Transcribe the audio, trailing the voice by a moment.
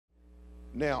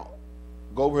Now,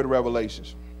 go over to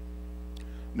Revelations.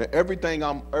 Now, everything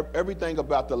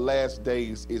about the last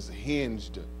days is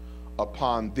hinged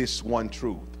upon this one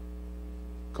truth.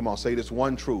 Come on, say this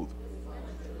one truth.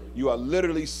 You are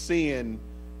literally seeing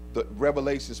the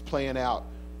revelations playing out,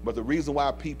 but the reason why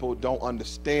people don't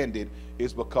understand it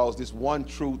is because this one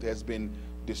truth has been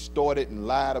distorted and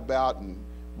lied about, and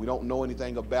we don't know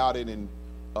anything about it, and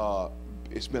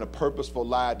it's been a purposeful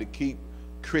lie to keep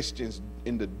Christians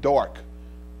in the dark,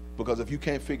 because if you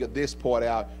can't figure this part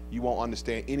out, you won't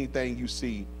understand anything you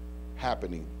see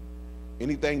happening.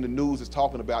 Anything the news is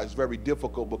talking about is very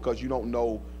difficult because you don't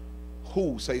know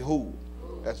who. Say who.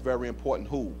 That's very important,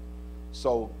 who.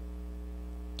 So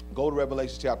go to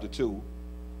Revelation chapter 2.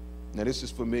 Now this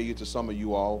is familiar to some of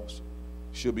you all,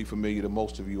 should be familiar to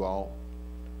most of you all.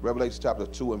 Revelation chapter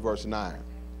 2 and verse 9.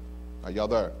 Are y'all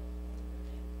there?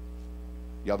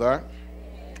 Y'all there?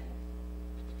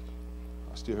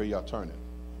 I still hear y'all turning.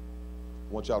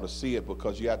 I want y'all to see it,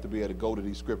 because you have to be able to go to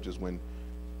these scriptures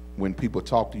when people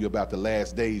talk to you about the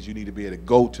last days. You need to be able to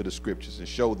go to the scriptures and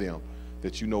show them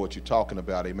that you know what you're talking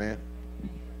about. Amen.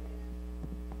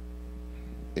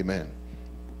 Amen.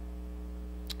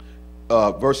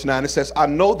 Verse 9, it says, I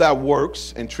know thy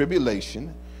works and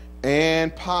tribulation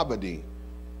and poverty,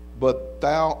 but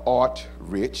thou art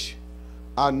rich.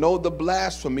 I know the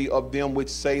blasphemy of them which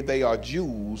say they are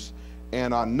Jews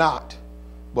and are not,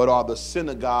 but are the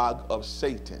synagogue of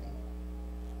Satan.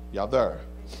 Y'all there?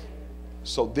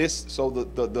 So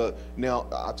now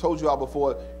I told you all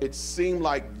before, it seemed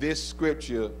like this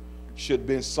scripture should have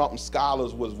been something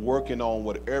scholars was working on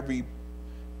with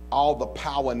all the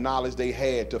power and knowledge they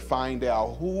had to find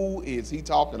out who is he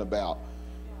talking about,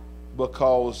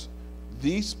 because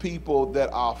these people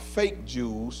that are fake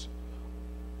Jews,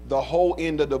 the whole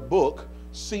end of the book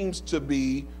seems to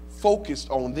be focused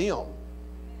on them.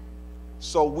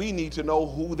 So we need to know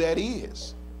who that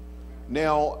is.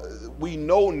 Now, we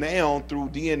know now through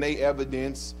DNA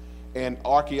evidence and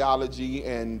archaeology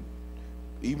and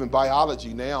even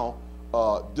biology now,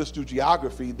 just through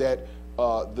geography, that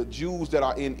the Jews that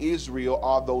are in Israel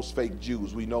are those fake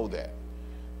Jews. We know that.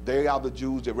 They are the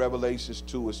Jews that Revelations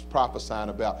 2 is prophesying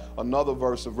about. Another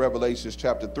verse of Revelations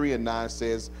chapter 3 and 9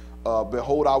 says,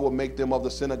 behold, I will make them of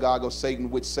the synagogue of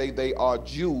Satan, which say they are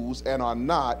Jews and are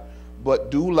not,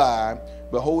 but do lie.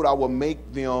 Behold, I will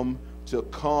make them to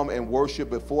come and worship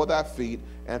before thy feet,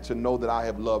 and to know that I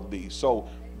have loved thee. So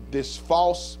this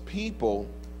false people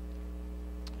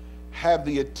have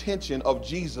the attention of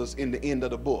Jesus in the end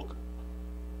of the book.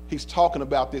 He's talking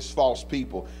about this false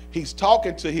people. He's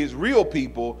talking to his real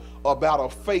people about a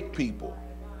fake people.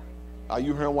 Are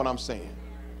you hearing what I'm saying?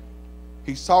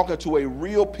 He's talking to a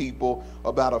real people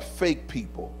about a fake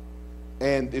people.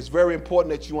 And it's very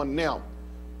important that you understand. Now,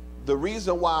 the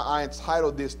reason why I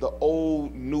entitled this the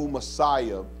old new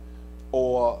Messiah,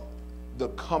 or the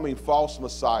coming false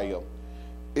Messiah,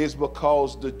 is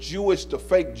because the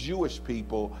fake Jewish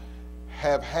people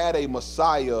have had a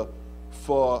Messiah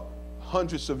for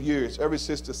hundreds of years. Ever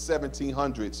since the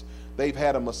 1700s, they've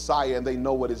had a Messiah, and they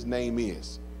know what his name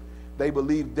is. They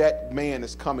believe that man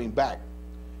is coming back,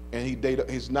 and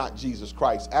he's not Jesus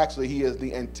Christ. Actually, he is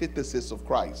the antithesis of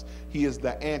Christ. He is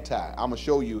the anti. I'm going to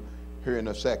show you here in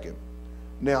a second.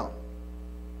 Now,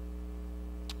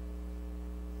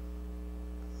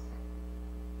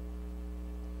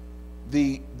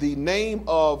 the name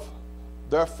of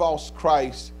their false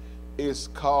Christ is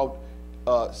called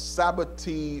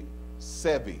Sabbatai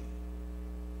Sevi,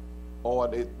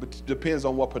 or it depends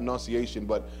on what pronunciation,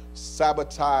 but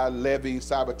Sabbatai Levi,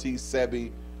 Sabbatai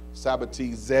Sevi,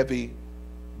 Sabbatai Zevi,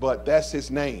 but that's his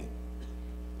name.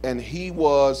 And he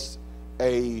was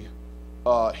he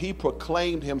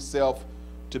proclaimed himself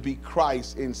to be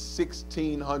Christ in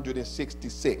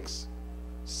 1666,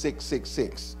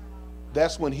 666.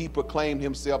 That's when he proclaimed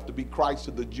himself to be Christ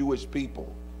to the Jewish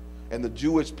people. And the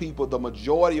Jewish people, the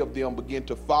majority of them, began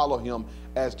to follow him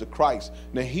as the Christ.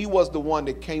 Now, he was the one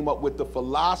that came up with the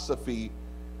philosophy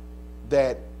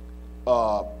that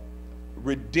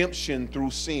redemption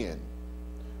through sin,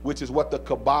 which is what the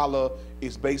Kabbalah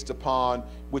is based upon,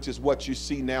 which is what you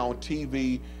see now on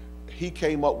TV. He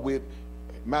came up with,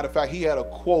 matter of fact, he had a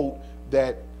quote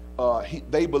that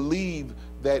they believe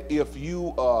that if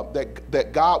you,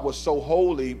 that God was so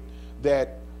holy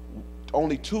that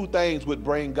only two things would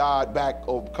bring God back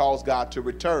or cause God to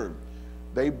return.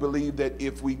 They believe that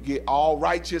if we get all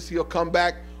righteous, he'll come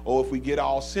back, or if we get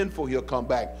all sinful, he'll come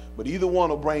back. But either one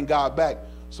will bring God back.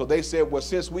 So they said, well,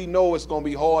 since we know it's going to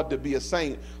be hard to be a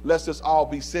saint, let's just all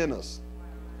be sinners.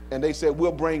 And they said,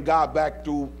 we'll bring God back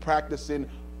through practicing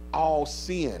all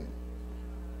sin.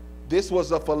 This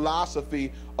was a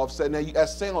philosophy of saying, now that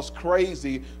sounds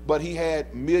crazy, but he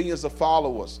had millions of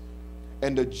followers.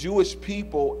 And the Jewish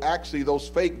people, actually those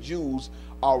fake Jews,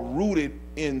 are rooted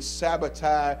in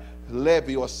Sabbatai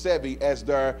Levi or Sevi as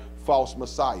their false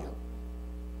Messiah.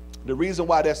 The reason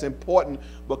why that's important,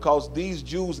 because these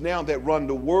Jews now that run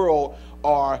the world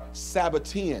are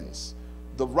Sabbateans,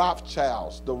 the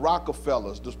Rothschilds, the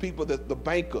Rockefellers, those people, that the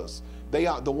bankers, they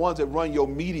are the ones that run your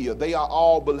media. They are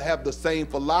all have the same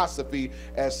philosophy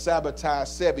as Sabbatai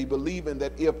Sevi, believing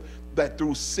that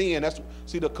through sin,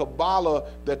 see the Kabbalah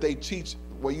that they teach,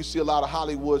 where you see a lot of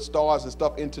Hollywood stars and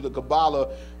stuff into the Kabbalah.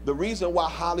 The reason why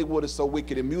Hollywood is so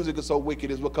wicked and music is so wicked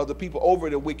is because the people over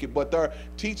it are wicked, but they're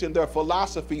teaching their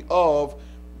philosophy of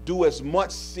do as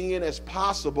much sin as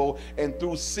possible, and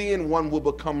through sin one will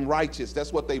become righteous.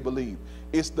 That's what they believe.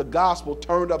 It's the gospel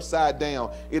turned upside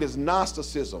down. It is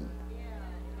Gnosticism.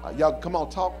 Y'all come on,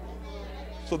 talk.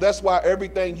 So that's why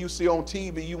everything you see on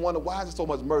TV, you wonder, why is there so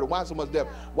much murder? Why is there so much death?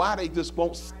 Why they just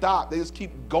won't stop? They just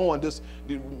keep going. This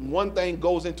one thing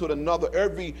goes into another.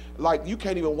 Like you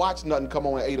can't even watch nothing come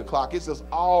on at 8 o'clock. It's just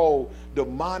all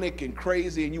demonic and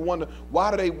crazy. And you wonder,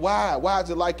 why is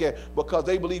it like that? Because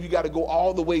they believe you got to go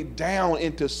all the way down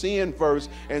into sin first,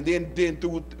 and then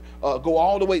through go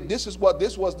all the way. This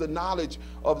was the knowledge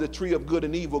of the tree of good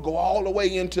and evil. Go all the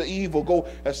way into evil. Go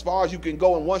as far as you can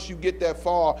go. And once you get that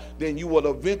far, then you will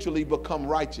eventually become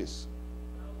righteous.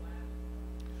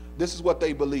 This is what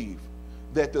they believe.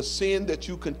 That the sin that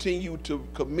you continue to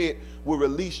commit will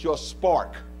release your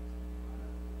spark.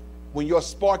 When your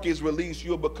spark is released,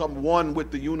 you'll become one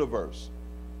with the universe.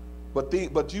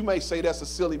 But you may say that's a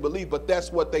silly belief, but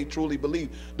that's what they truly believe.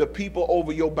 The people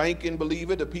over your banking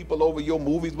believe it. The people over your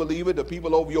movies believe it. The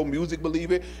people over your music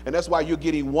believe it. And that's why you're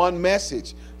getting one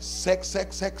message: sex,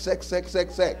 sex, sex, sex, sex,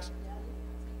 sex, sex.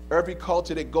 Every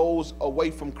culture that goes away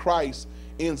from Christ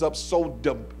ends up so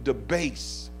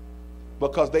debased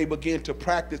because they begin to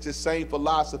practice the same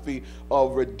philosophy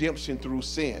of redemption through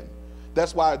sin.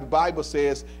 That's why the Bible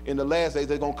says in the last days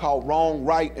they're going to call wrong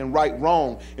right and right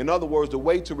wrong. In other words, the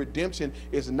way to redemption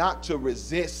is not to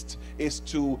resist, it's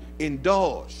to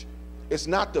indulge. It's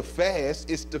not to fast,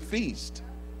 it's to feast.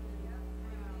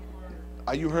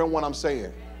 Are you hearing what I'm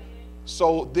saying?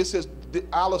 So this is,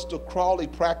 Aleister Crowley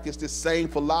practiced the same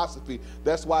philosophy.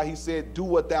 That's why he said, do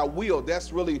what thou wilt.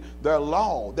 That's really their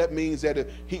law. That means that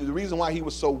the reason why he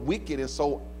was so wicked and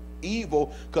so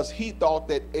evil, because he thought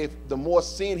that if the more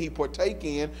sin he partake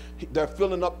in, they're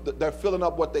filling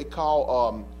up what they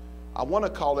call I want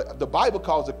to call it, the Bible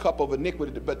calls it cup of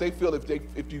iniquity, but they feel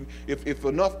if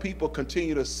enough people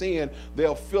continue to sin,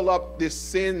 they'll fill up this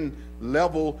sin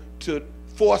level to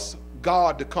force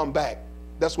God to come back.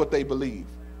 That's what they believe.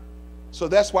 So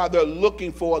that's why they're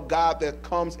looking for a God that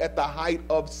comes at the height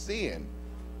of sin.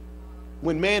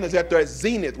 When man is at their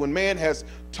zenith, when man has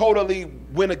totally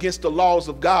went against the laws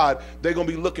of God, they're going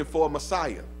to be looking for a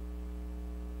Messiah.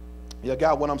 You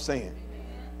got what I'm saying?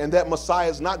 And that Messiah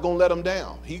is not going to let them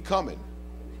down. He's coming.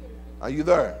 Are you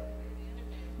there?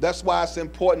 That's why it's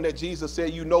important that Jesus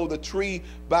said, you know the tree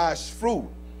by its fruit.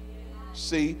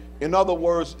 See, in other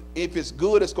words, if it's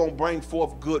good, it's going to bring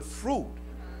forth good fruit.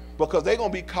 Because they're going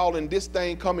to be calling this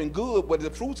thing coming good, but the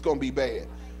fruit's going to be bad.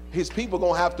 His people are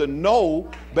going to have to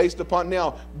know based upon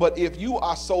now. But if you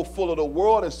are so full of the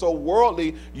world and so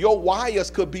worldly, your wires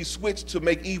could be switched to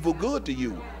make evil good to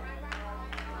you.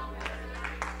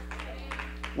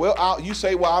 Well, you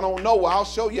say, well, I don't know. Well, I'll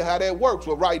show you how that works.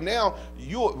 Well, right now,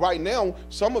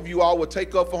 some of you all would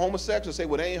take up for homosexuals, say,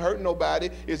 well, they ain't hurting nobody.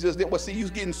 It's just that, well, see, you're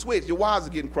getting switched. Your wires are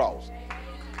getting crossed.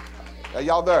 Are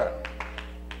y'all there?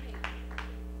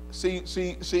 See,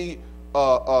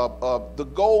 the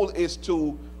goal is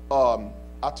to,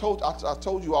 I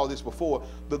told you all this before.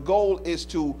 The goal is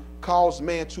to cause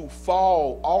man to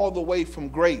fall all the way from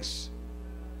grace,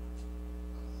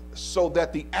 so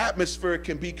that the atmosphere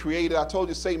can be created. I told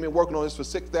you Satan been working on this for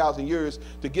 6,000 years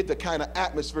to get the kind of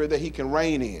atmosphere that he can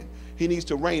reign in. He needs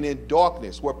to reign in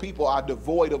darkness where people are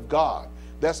devoid of God.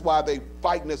 That's why they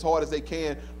fighting as hard as they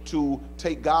can to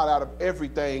take God out of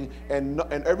everything, and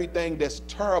everything that's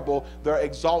terrible, they're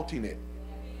exalting it.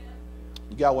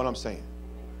 You got what I'm saying?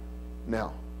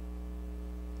 Now,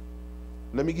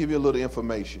 let me give you a little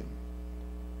information.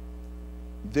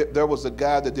 There was a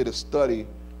guy that did a study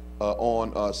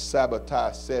on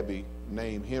Sabbatai Sevi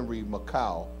named Henry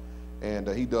McCow, and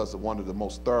he does one of the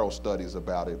most thorough studies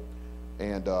about it.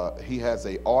 And he has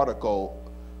an article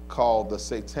called The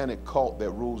Satanic Cult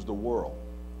That Rules the World.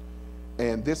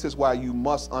 And this is why you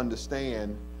must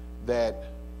understand that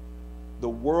the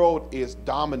world is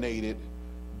dominated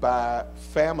by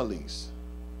families.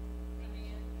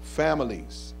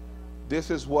 Families. This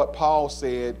is what Paul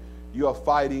said. You are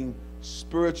fighting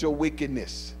spiritual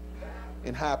wickedness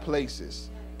in high places,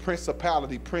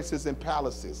 principality, princes and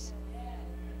palaces.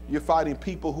 You're fighting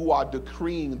people who are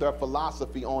decreeing their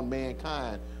philosophy on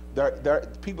mankind. They're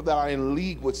people that are in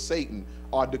league with Satan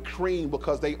are decreeing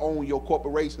because they own your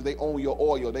corporations, they own your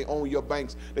oil, they own your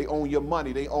banks, they own your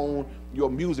money, they own your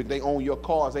music, they own your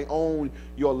cars, they own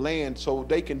your land, so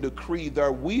they can decree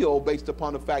their will based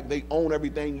upon the fact they own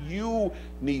everything you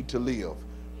need to live.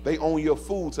 They own your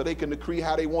food, so they can decree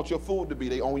how they want your food to be.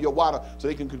 They own your water, so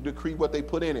they can decree what they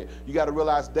put in it. You got to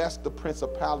realize that's the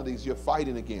principalities you're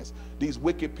fighting against. These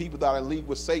wicked people that are in league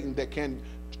with Satan that can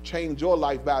change your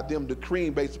life by them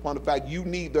decreeing based upon the fact you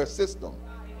need their system.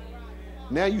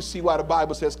 Now you see why the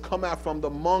Bible says, come out from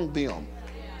among them.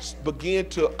 Begin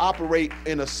to operate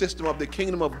in a system of the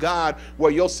kingdom of God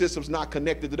where your system's not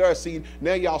connected to theirs. See,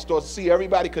 now y'all start to see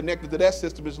everybody connected to that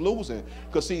system is losing.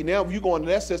 Because see, now if you go into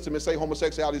that system and say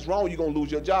homosexuality is wrong, you're going to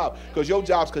lose your job because your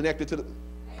job's connected to the...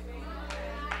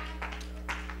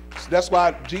 So that's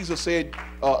why Jesus said,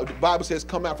 the Bible says,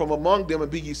 come out from among them and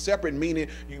be ye separate, meaning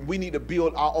we need to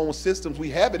build our own systems. We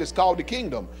have it. It's called the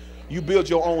kingdom. You build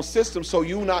your own system so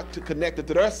you're not connected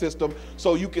to their system,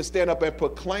 so you can stand up and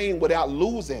proclaim without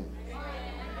losing.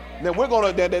 Now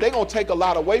they're gonna take a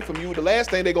lot away from you. The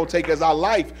last thing they're gonna take is our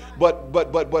life,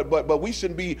 but we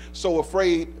shouldn't be so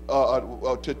afraid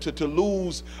to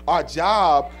lose our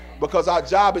job, because our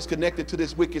job is connected to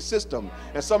this wicked system.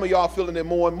 And some of y'all feeling it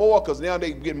more and more because now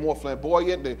they getting more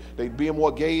flamboyant, they being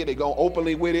more gay, they go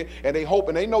openly with it, and they hope,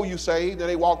 and they know you saved, and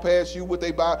they walk past you what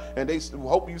they buy, and they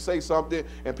hope you say something,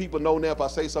 and people know now if I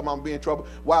say something I'm being in trouble.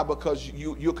 Why? Because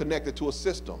you're connected to a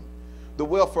system. The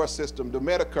welfare system, the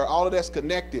Medicare, all of that's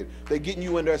connected. They're getting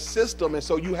you in their system, and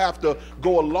so you have to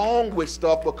go along with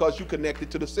stuff because you're connected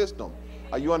to the system.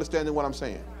 Are you understanding what I'm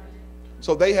saying?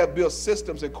 So they have built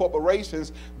systems and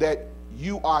corporations that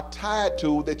you are tied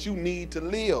to, that you need to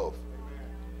live.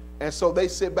 And so they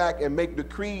sit back and make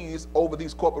decrees over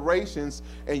these corporations,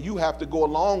 and you have to go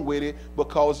along with it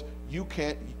because you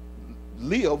can't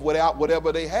live without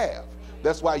whatever they have.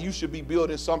 That's why you should be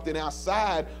building something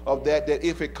outside of that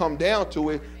if it come down to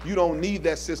it, you don't need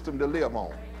that system to live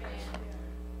on.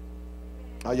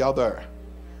 Are y'all there?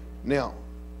 Now,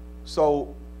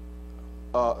 so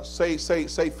say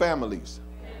families.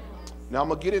 Now I'm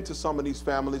gonna get into some of these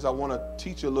families. I want to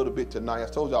teach you a little bit tonight. I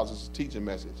told y'all this is a teaching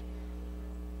message.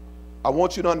 I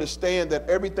want you to understand that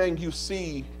everything you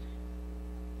see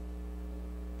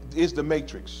is the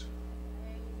matrix.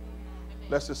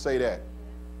 Let's just say that.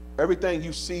 Everything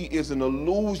you see is an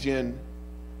illusion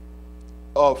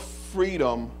of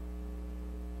freedom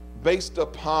based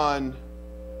upon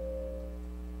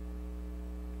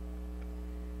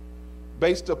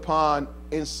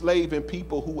enslaving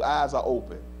people whose eyes are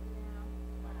open.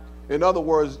 In other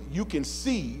words, you can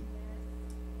see,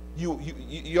 you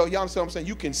understand what I'm saying?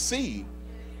 You can see,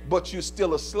 but you're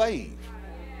still a slave.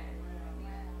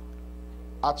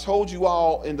 I told you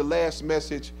all in the last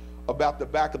message about the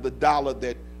back of the dollar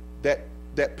that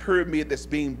pyramid that's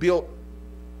being built.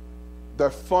 They're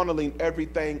funneling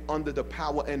everything under the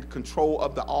power and control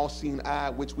of the all-seeing eye,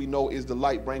 which we know is the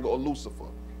light bringer or Lucifer.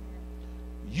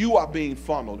 You are being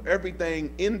funneled.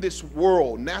 Everything in this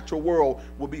world, natural world,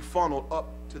 will be funneled up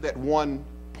to that one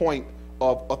point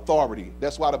of authority.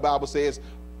 That's why the Bible says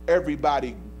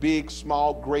everybody, big,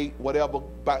 small, great, whatever,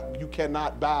 but you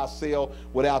cannot buy or sell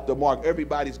without the mark.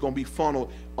 Everybody's going to be funneled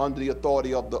under the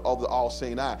authority of the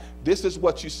all-seeing eye. This is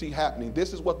what you see happening.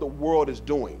 This is what the world is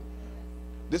doing.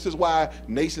 This is why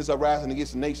nations are rising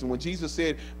against nation. When Jesus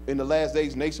said in the last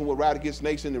days, nation will rise against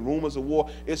nation and rumors of war,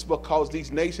 it's because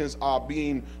these nations are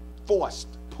being forced,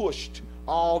 pushed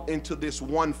all into this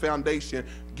one foundation,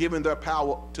 giving their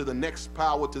power to the next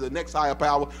power, to the next higher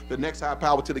power, the next higher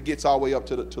power, till it gets all the way up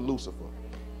to Lucifer.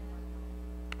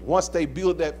 Once they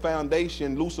build that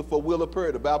foundation, Lucifer will appear.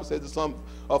 The Bible says the son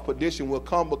of perdition will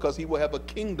come because he will have a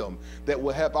kingdom that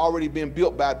will have already been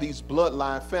built by these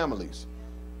bloodline families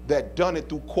that done it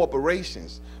through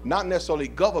corporations, not necessarily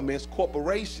governments,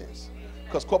 corporations.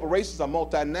 Because corporations are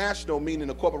multinational, meaning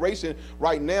a corporation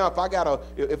right now, if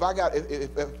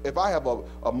I have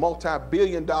a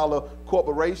multi-billion-dollar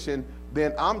corporation,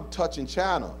 then I'm touching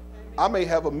China. I may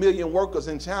have 1 million workers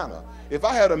in China. If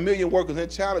I had 1 million workers in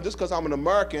China, just because I'm an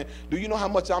American, do you know how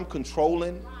much I'm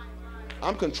controlling?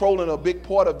 I'm controlling a big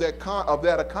part of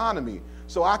that economy,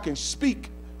 so I can speak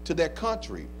to that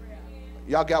country.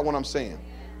 Y'all got what I'm saying?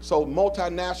 So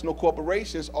multinational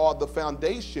corporations are the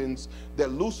foundations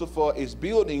that Lucifer is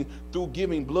building through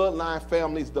giving bloodline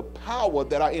families the power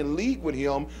that are in league with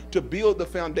him to build the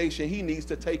foundation he needs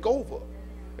to take over.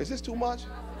 Is this too much?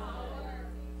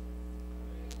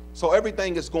 So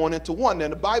everything is going into one.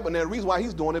 And the Bible, and the reason why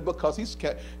he's doing it, because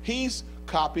he's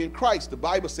copying Christ. The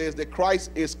Bible says that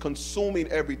Christ is consuming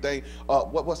everything.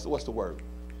 What's the word?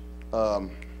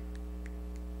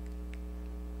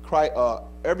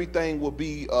 Everything will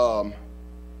be,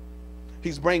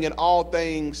 he's bringing all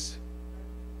things,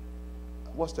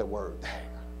 what's that word?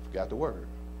 I forgot the word.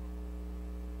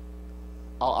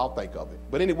 I'll think of it.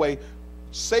 But anyway,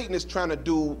 Satan is trying to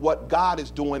do what God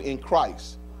is doing in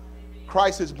Christ.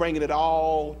 Christ is bringing it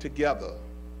all together.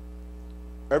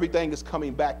 Everything is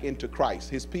coming back into Christ,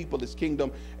 his people, his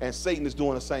kingdom, and Satan is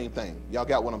doing the same thing. Y'all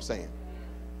got what I'm saying?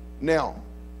 Now,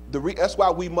 that's why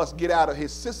we must get out of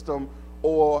his system,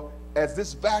 or as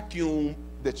this vacuum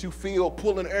that you feel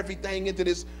pulling everything into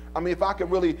this. I mean, if I can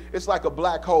really, it's like a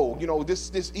black hole. You know,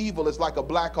 this evil is like a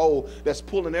black hole that's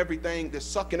pulling everything, that's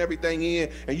sucking everything in,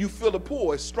 and you feel the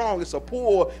pull. It's strong, it's a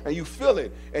pull, and you feel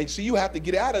it. And so you have to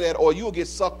get out of that, or you'll get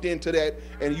sucked into that,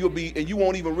 and you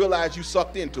won't even realize you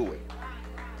sucked into it.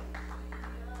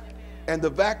 And the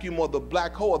vacuum or the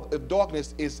black hole of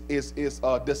darkness is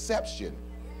deception.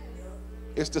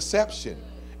 It's deception.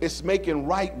 It's making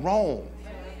right wrong.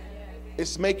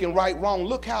 It's making right wrong.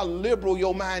 Look how liberal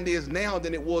your mind is now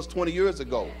than it was 20 years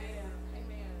ago.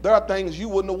 There are things you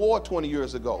wouldn't have worn 20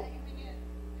 years ago.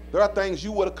 There are things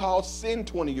you would have called sin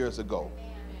 20 years ago.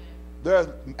 There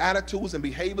are attitudes and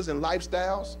behaviors and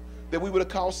lifestyles that we would have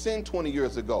called sin 20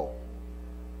 years ago.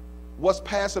 What's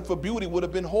passing for beauty would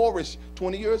have been whorish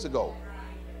 20 years ago.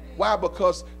 Why?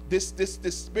 Because this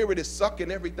spirit is sucking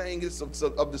everything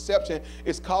of deception.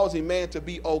 It's causing man to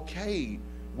be okay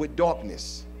with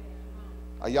darkness.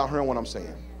 Are y'all hearing what I'm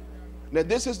saying? Now,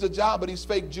 this is the job of these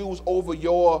fake Jews over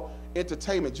your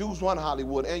entertainment. Jews run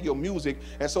Hollywood and your music,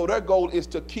 and so their goal is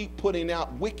to keep putting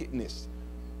out wickedness,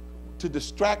 to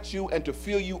distract you and to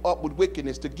fill you up with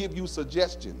wickedness, to give you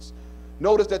suggestions.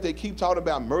 Notice that they keep talking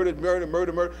about murder,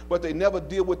 but they never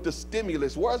deal with the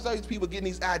stimulus. Where's these people getting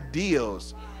these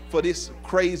ideas for this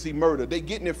crazy murder? They're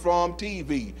getting it from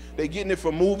TV, they're getting it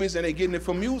from movies, and they're getting it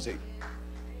from music.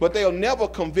 But they'll never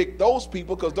convict those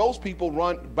people, because those people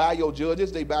run by your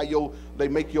judges, they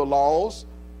make your laws.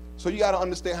 So you got to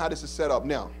understand how this is set up.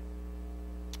 Now,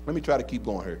 let me try to keep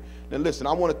going here. Now listen,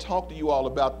 I want to talk to you all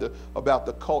about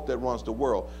the cult that runs the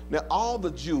world. Now, all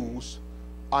the Jews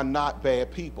are not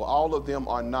bad people. All of them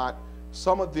are not.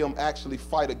 Some of them actually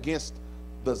fight against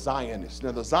the Zionists.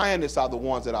 Now, the Zionists are the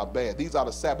ones that are bad. These are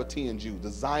the Sabbatean Jews,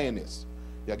 the Zionists.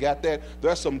 Y'all got that? There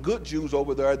are some good Jews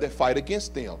over there that fight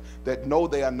against them, that know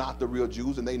they are not the real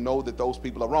Jews, and they know that those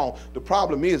people are wrong. The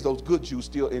problem is those good Jews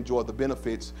still enjoy the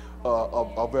benefits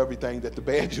of everything that the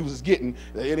bad Jews is getting.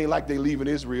 It ain't like they leaving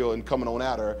Israel and coming on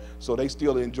out there, so they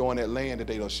still enjoying that land that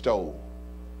they done stole.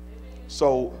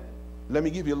 So let me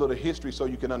give you a little history so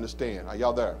you can understand. Are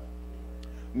y'all there?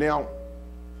 Now,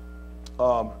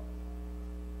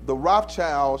 the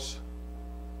Rothschilds,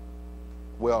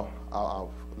 well,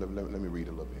 let me read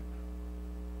a little bit.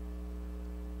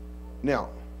 Now,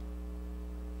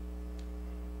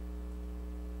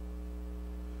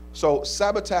 so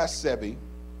Sabbatai Zevi.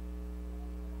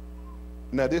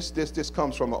 Now this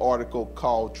comes from an article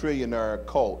called "Trillionaire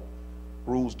Cult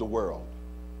Rules the World."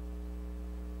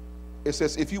 It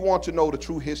says, if you want to know the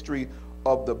true history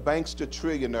of the bankster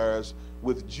trillionaires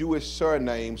with Jewish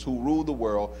surnames who rule the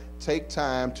world, take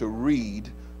time to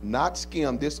read, not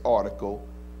skim, this article.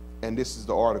 And this is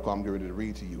the article I'm getting ready to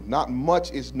read to you. Not much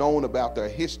is known about their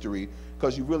history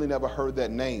because you really never heard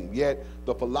that name. Yet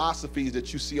the philosophies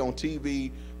that you see on TV,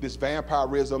 this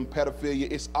vampirism,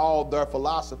 pedophilia, it's all their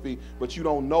philosophy, but you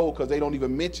don't know because they don't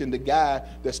even mention the guy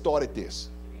that started this.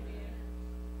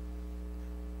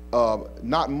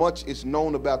 Not much is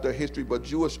known about their history, but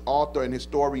Jewish author and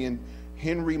historian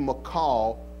Henry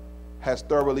McCall has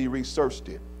thoroughly researched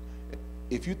it.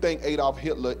 If you think Adolf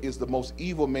Hitler is the most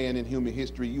evil man in human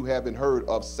history, you haven't heard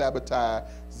of Sabbatai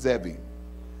Zevi.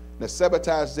 Now,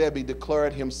 Sabbatai Zevi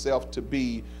declared himself to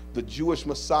be the Jewish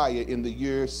Messiah in the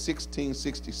year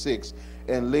 1666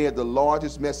 and led the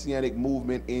largest messianic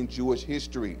movement in Jewish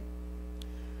history.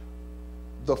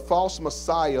 The false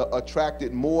Messiah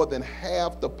attracted more than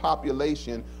half the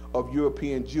population of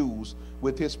European Jews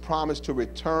with his promise to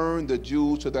return the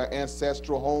Jews to their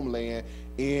ancestral homeland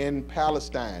in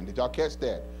Palestine. Did y'all catch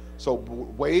that? So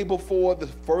way before the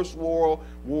First World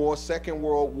War, Second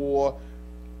World War,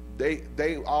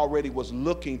 they already was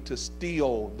looking to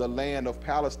steal the land of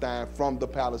Palestine from the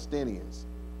Palestinians.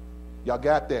 Y'all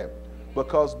got that?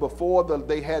 Because before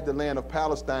they had the land of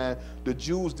Palestine, the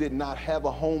Jews did not have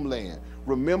a homeland.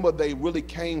 Remember, they really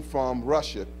came from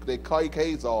Russia. They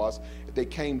Khazars. They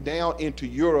came down into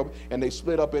Europe and they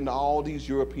split up into all these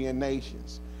European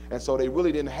nations. And so they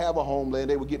really didn't have a homeland.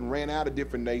 They were getting ran out of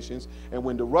different nations. And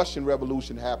when the Russian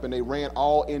Revolution happened, they ran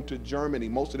all into Germany.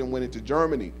 Most of them went into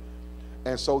Germany.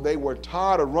 And so they were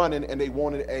tired of running, and they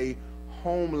wanted a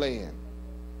homeland.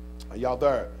 Are y'all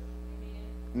there?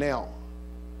 Now,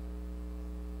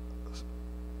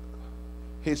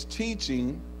 his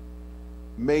teaching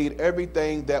made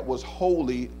everything that was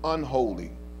holy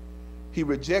unholy. He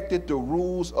rejected the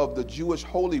rules of the Jewish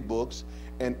holy books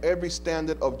and every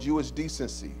standard of Jewish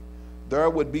decency. There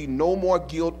would be no more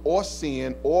guilt or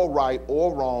sin or right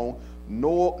or wrong,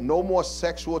 no more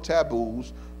sexual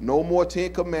taboos, no more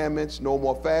 10 commandments, no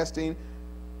more fasting.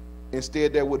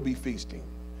 Instead, there would be feasting.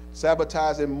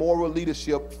 Sabotaging moral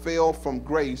leadership fell from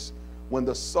grace when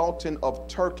the Sultan of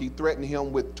Turkey threatened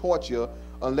him with torture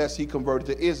unless he converted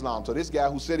to Islam. So this guy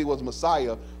who said he was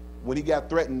Messiah, when he got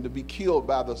threatened to be killed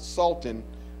by the Sultan,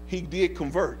 he did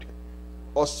convert.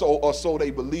 Or so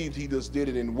they believed. He just did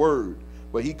it in word,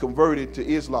 but he converted to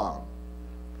Islam.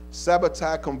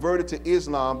 Sabbatai converted to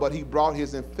Islam, but he brought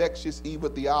his infectious evil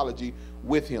theology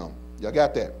with him. Y'all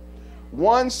got that?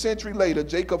 1 century later,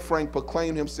 Jacob Frank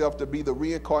proclaimed himself to be the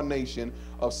reincarnation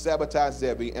of Sabbatai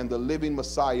Zevi and the living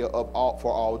Messiah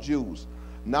for all Jews.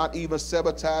 Not even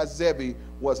Sabbatai Zevi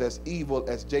was as evil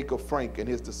as Jacob Frank and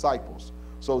his disciples.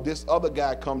 So this other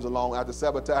guy comes along after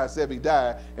Sabbatai Zevi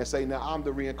died and say, now I'm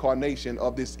the reincarnation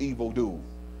of this evil dude.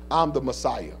 I'm the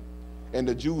Messiah. And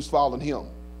the Jews followed him.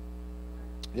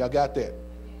 Y'all got that?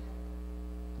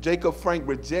 Jacob Frank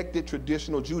rejected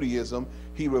traditional Judaism.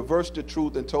 He reversed the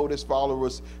truth and told his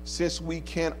followers, since we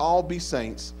can't all be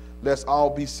saints, let's all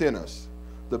be sinners.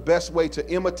 The best way to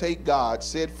imitate God,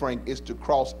 said Frank, is to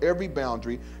cross every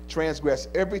boundary, transgress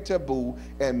every taboo,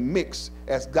 and mix,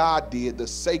 as God did, the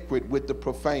sacred with the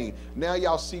profane. Now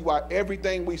y'all see why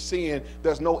everything we seeing,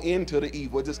 there's no end to the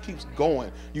evil. It just keeps going.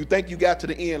 You think you got to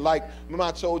the end. Like, remember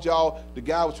I told y'all the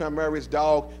guy was trying to marry his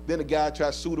dog, then the guy tried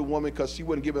to sue the woman because she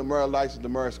wouldn't give him a license to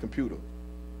marry his computer.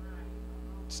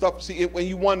 Stuff, see, when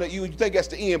you wonder, you think that's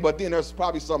the end, but then there's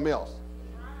probably something else.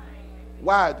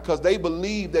 Why? Because they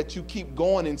believe that you keep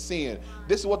going in sin.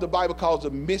 This is what the Bible calls the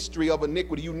mystery of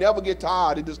iniquity. You never get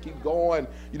tired. It just keeps going.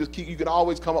 You can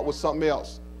always come up with something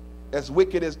else. As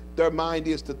wicked as their mind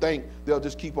is to think, they'll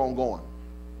just keep on going.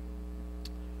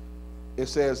 It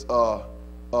says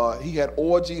he had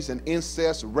orgies and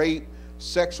incest, rape,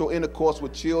 sexual intercourse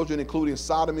with children, including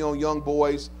sodomy on young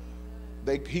boys.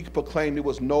 He proclaimed it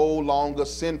was no longer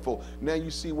sinful. Now you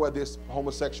see where this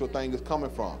homosexual thing is coming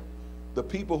from. The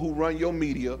people who run your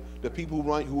media, the people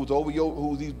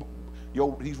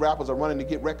these rappers are running to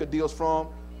get record deals from,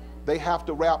 they have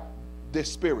to rap this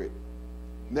spirit.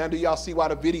 Now do y'all see why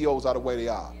the videos are the way they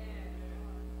are?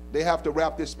 They have to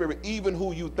rap this spirit. Even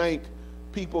who you think,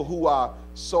 people who are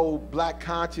so black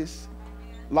conscious,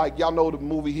 like y'all know the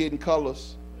movie Hidden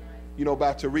Colors, you know,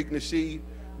 by Tariq Nasheed,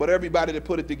 but everybody that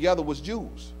put it together was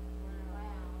Jews.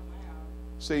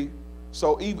 See?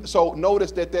 So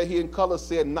notice that Hidden Colors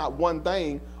said not one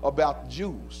thing about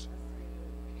Jews,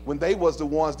 when they was the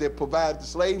ones that provided the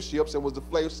slave ships and was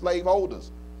the slave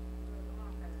holders.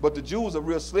 But the Jews are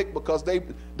real slick because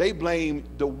they blame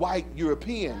the white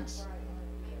Europeans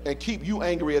and keep you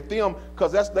angry at them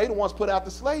because they the ones put out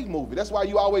the slave movie. That's why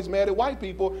you always mad at white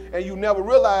people and you never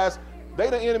realize they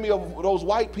the enemy of those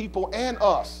white people and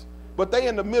us. But they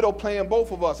in the middle playing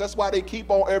both of us. That's why they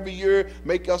keep on every year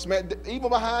make us mad. Even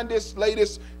behind this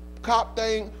latest cop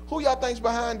thing, who y'all think's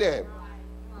behind that?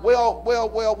 Well,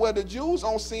 the Jews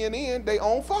on CNN, they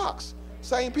own Fox.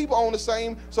 Same people own the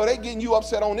same, so they getting you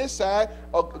upset on this side.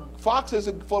 Fox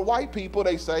is for white people,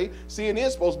 they say.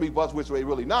 CNN's supposed to be bust, which they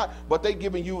really not. But they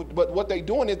giving you, but what they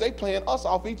doing is they playing us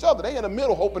off each other. They in the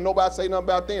middle hoping nobody say nothing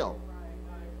about them.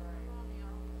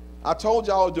 I told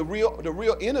y'all the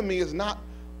real enemy is not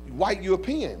white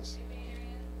Europeans.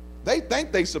 They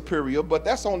think they superior, but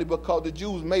that's only because the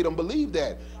Jews made them believe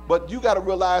that. But you got to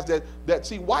realize that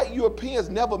see, white Europeans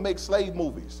never make slave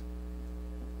movies.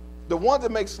 The ones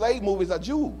that make slave movies are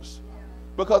Jews,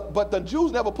 but the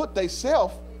Jews never put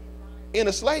themselves in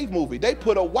a slave movie. They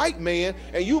put a white man,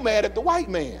 and you mad at the white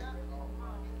man.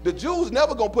 The Jews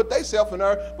never gonna put themselves in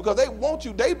there because they want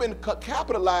you. They've been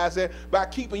capitalizing by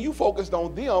keeping you focused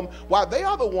on them, while they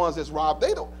are the ones that's robbed.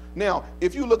 They don't. Now,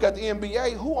 if you look at the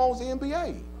NBA, who owns the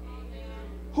NBA?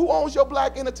 Who owns your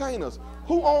black entertainers?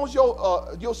 Who owns your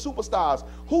superstars?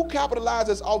 Who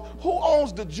capitalizes off? Who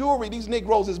owns the jewelry these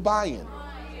Negroes is buying?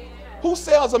 Who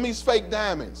sells them these fake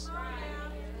diamonds?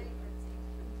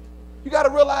 You got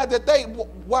to realize that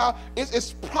while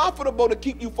it's profitable to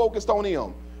keep you focused on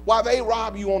them, while they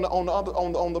rob you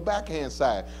on the backhand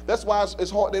side. That's why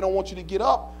it's hard. They don't want you to get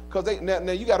up because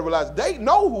now you got to realize they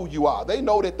know who you are. They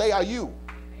know that they are you.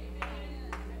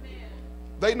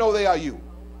 They know they are you.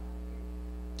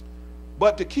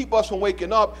 But to keep us from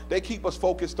waking up, they keep us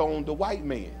focused on the white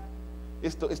man.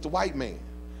 It's the white man.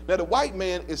 Now, the white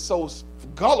man is so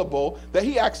gullible that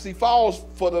he actually falls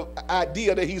for the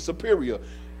idea that he's superior.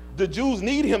 The Jews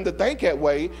need him to think that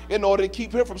way in order to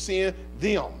keep him from seeing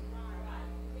them.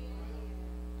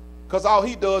 Because all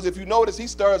he does, if you notice, he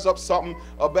stirs up something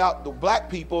about the black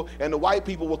people, and the white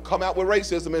people will come out with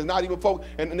racism and not even focus.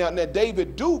 And now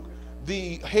David Duke,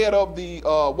 the head of the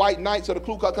White Knights of the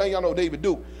Ku Klux Klan, y'all know David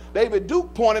Duke. David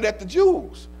Duke pointed at the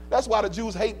Jews. That's why the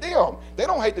Jews hate them. They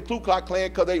don't hate the Ku Klux Klan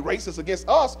because they racist against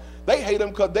us. They hate them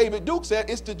because David Duke said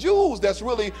it's the Jews that's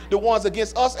really the ones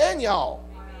against us and y'all.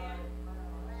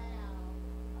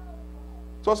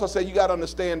 So I say you got to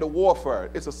understand the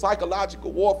warfare. It's a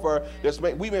psychological warfare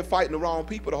we've been fighting the wrong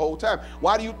people the whole time.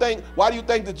 Why do you think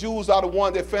the Jews are the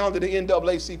ones that founded the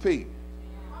NAACP?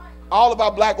 All of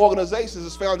our black organizations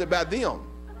is founded by them.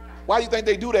 Why do you think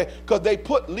they do that? Because they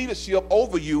put leadership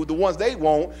over you, the ones they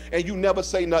want, and you never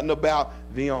say nothing about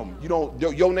them. You don't,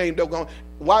 your name don't go.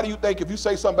 Why do you think if you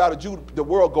say something about a Jew, the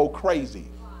world go crazy?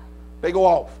 They go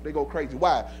off. They go crazy.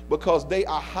 Why? Because they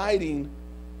are hiding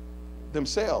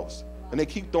themselves. And they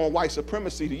keep throwing white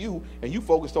supremacy to you, and you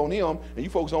focused on him, and you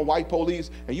focus on white police,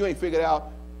 and you ain't figured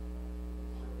out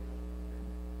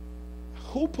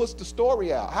who puts the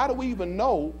story out. How do we even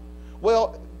know?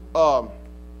 Well,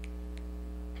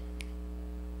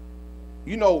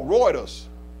 you know, Reuters.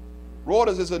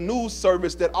 Reuters is a news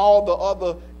service that all the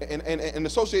other and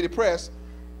Associated Press,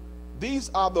 these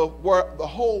are where the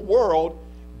whole world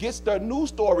gets their news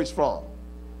stories from.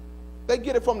 They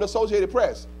get it from the Associated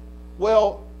Press.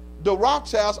 Well, the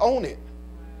Rothschilds own it.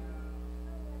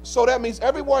 So that means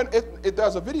everyone, if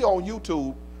there's a video on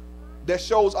YouTube that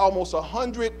shows almost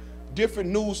 100 different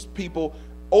news people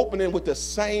opening with the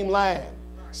same line,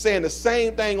 saying the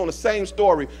same thing on the same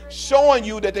story, showing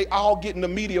you that they all getting the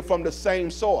media from the same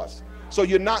source. So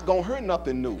you're not going to hear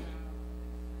nothing new.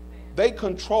 They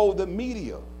control the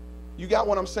media. You got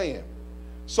what I'm saying?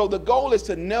 So the goal is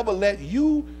to never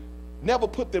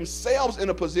put themselves in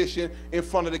a position in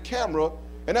front of the camera.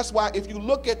 And that's why if you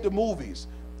look at the movies,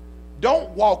 don't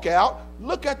walk out,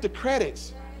 look at the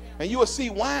credits, and you will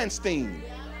see Weinstein,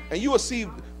 and you will see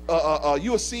Loeb,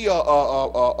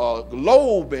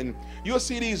 and you'll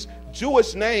see these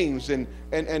Jewish names and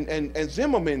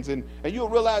Zimmermans, and you'll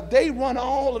realize they run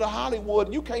all of the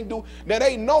Hollywood. You can't do, now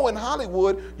they know in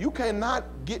Hollywood you cannot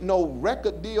get no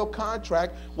record deal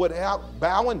contract without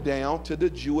bowing down to the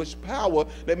Jewish power.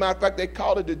 As a matter of fact, they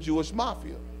call it the Jewish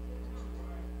mafia.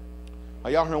 Are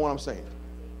y'all hearing what I'm saying?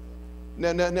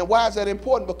 Now, why is that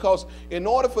important? Because in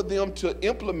order for them to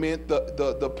implement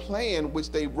the plan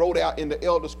which they wrote out in the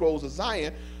Elder Scrolls of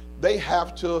Zion, they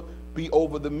have to be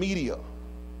over the media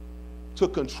to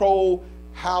control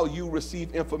how you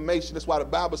receive information. That's why the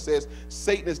Bible says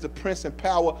Satan is the prince and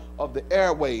power of the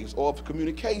airwaves or of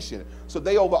communication. So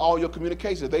they over all your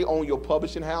communications. They own your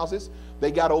publishing houses. They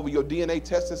got over your DNA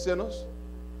testing centers.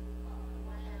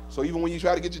 So even when you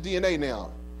try to get your DNA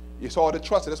now, it's hard to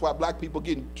trust it. That's why black people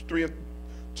getting 2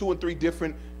 and 3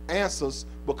 different answers,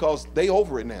 because they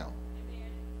over it now.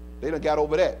 They done got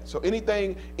over that. So any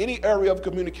area of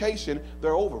communication,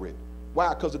 they're over it.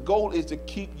 Why? Because the goal is to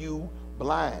keep you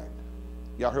blind.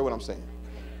 Y'all heard what I'm saying?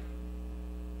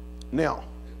 Now,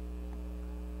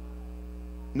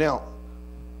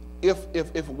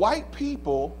 if white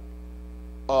people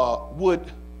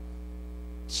would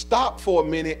stop for a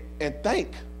minute and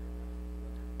think,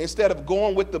 instead of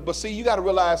going with but see, you got to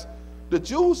realize the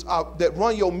Jews that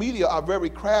run your media are very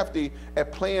crafty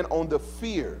at playing on the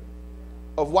fear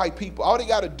of white people. All they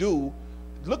got to do,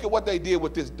 look at what they did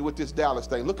with this Dallas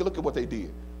thing. Look at what they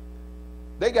did.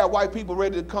 They got white people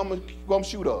ready to come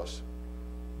shoot us,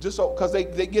 just so because they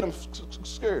get them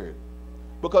scared.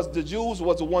 Because the Jews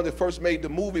was the one that first made the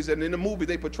movies, and in the movie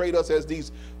they portrayed us as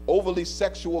these overly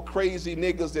sexual, crazy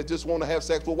niggas that just want to have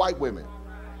sex with white women.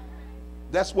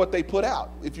 That's what they put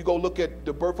out. If you go look at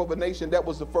The Birth of a Nation, that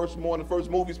was one of the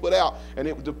first movies put out, and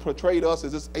it portrayed us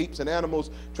as just apes and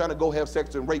animals trying to go have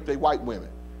sex and rape their white women.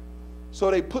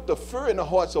 So they put the fear in the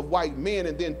hearts of white men,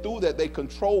 and then through that they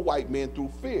control white men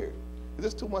through fear. Is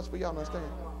this too much for y'all to understand?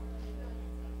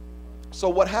 So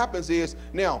what happens is,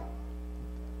 now,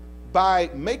 by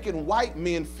making white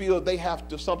men feel they have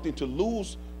something to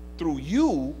lose through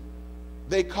you,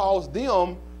 they cause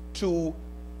them to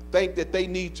think that they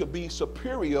need to be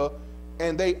superior,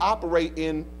 and they operate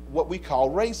in what we call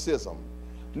racism.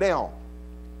 Now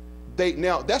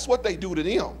that's what they do to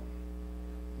them.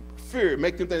 Fear,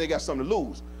 make them think they got something to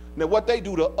lose. Now what they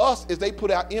do to us is they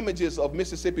put out images of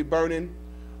Mississippi burning,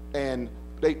 and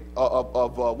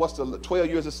what's the 12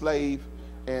 Years a Slave,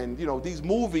 And you know, these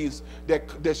movies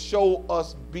that show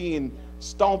us being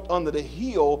stomped under the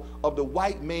heel of the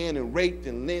white man and raped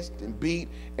and lynched and beat,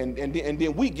 and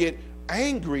then we get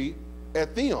angry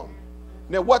at them.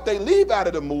 Now what they leave out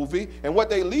of the movie and what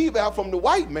they leave out from the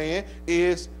white man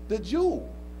is the Jew.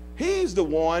 He's the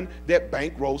one that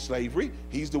bankrolled slavery.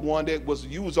 He's the one that was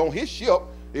used on his ship.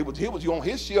 He was on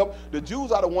his ship. The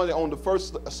Jews are the ones that owned the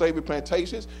first slavery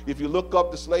plantations. If you look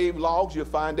up the slave logs, you'll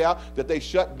find out that they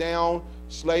shut down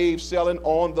slave selling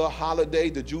on the holiday,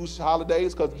 the Jews'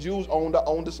 holidays, because Jews owned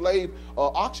the slave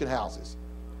auction houses.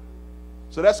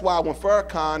 So that's why when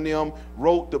Farrakhan them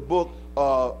wrote the book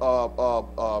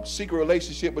Secret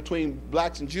Relationship Between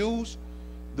Blacks and Jews,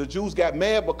 the Jews got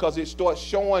mad because it started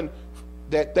showing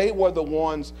that they were the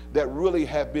ones that really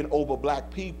have been over black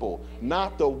people,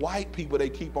 not the white people they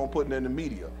keep on putting in the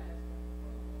media.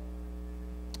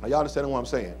 Are y'all understanding what I'm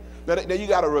saying? Now you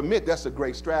got to admit that's a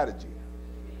great strategy.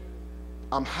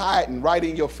 I'm hiding right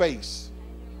in your face.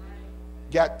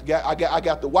 I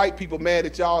got the white people mad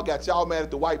at y'all, got y'all mad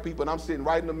at the white people, and I'm sitting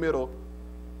right in the middle,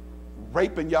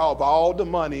 raping y'all of all the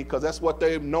money, because that's what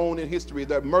they've known in history.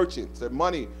 They're merchants, they're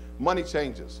money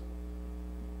changers.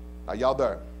 Are y'all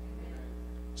there?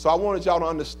 So I wanted y'all to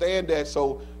understand that.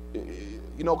 So,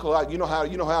 you know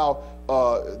how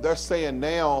they're saying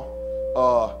now,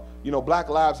 Black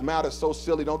Lives Matter is so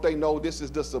silly. Don't they know this is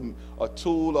just a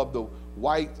tool of the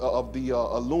white of the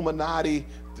Illuminati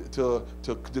to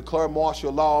declare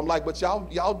martial law? I'm like, but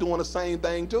y'all doing the same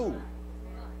thing too,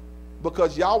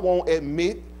 because y'all won't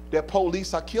admit that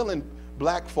police are killing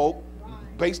black folk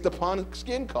based upon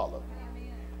skin color.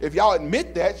 If y'all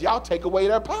admit that, y'all take away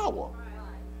their power.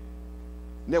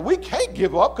 Now we can't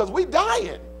give up because we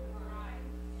dying.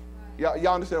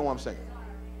 Y'all understand what I'm saying?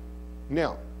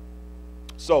 Now,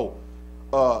 so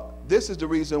this is the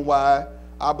reason why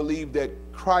I believe that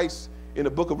Christ in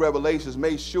the book of Revelations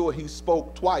made sure he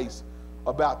spoke twice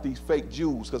about these fake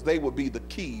Jews, because they would be the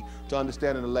key to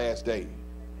understanding the last day.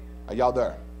 Are y'all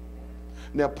there?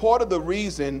 Now, part of the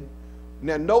reason,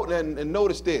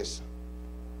 notice this,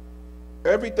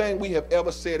 everything we have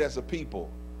ever said as a people,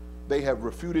 they have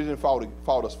refuted and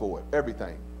fought us for it.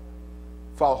 Everything.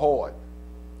 Fought hard.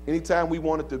 Anytime we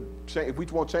wanted to change, if we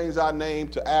want to change our name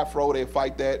to Afro, they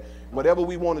fight that. Whatever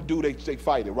we want to do, they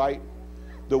fight it, right?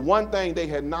 The one thing they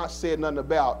had not said nothing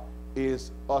about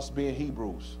is us being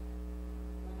Hebrews.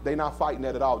 They're not fighting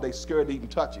that at all. They scared to even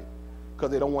touch it because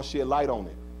they don't want to shed light on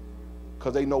it.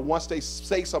 Because they know once they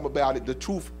say something about it, the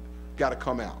truth got to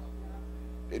come out.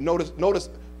 Notice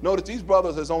these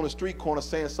brothers is on the street corner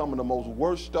saying some of the most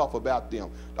worst stuff about them.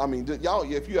 I mean,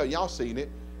 y'all seen it,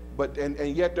 but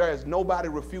and yet there is nobody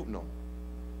refuting them,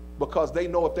 because they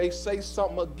know if they say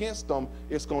something against them,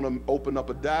 it's going to open up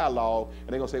a dialogue, and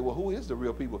they're going to say, well, who is the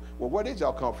real people? Well, where did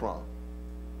y'all come from?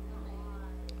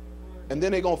 And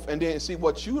then then see,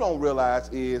 what you don't realize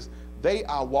is they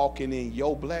are walking in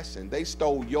your blessing. They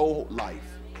stole your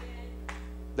life.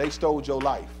 They stole your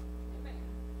life.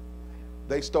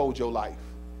 They stole your life.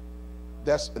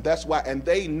 That's why, and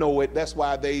they know it. That's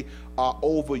why they are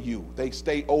over you. They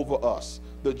stay over us.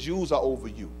 The Jews are over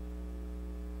you.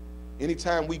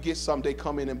 Anytime we get something, they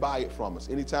come in and buy it from us.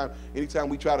 Anytime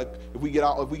we try to, if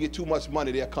we get too much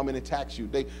money, they'll come in and tax you.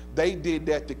 They did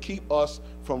that to keep us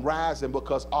from rising,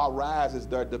 because our rise is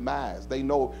their demise. They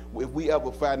know if we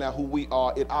ever find out who we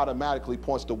are, it automatically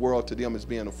points the world to them as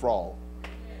being a fraud.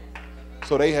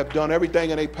 So they have done everything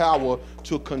in their power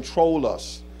to control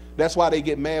us. That's why they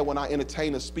get mad when our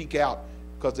entertainers speak out,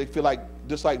 because they feel like,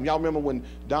 just like y'all remember when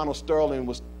Donald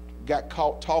Sterling got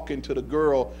caught talking to the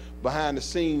girl behind the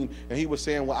scene, and he was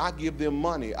saying, well, I give them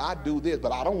money, I do this,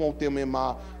 but I don't want them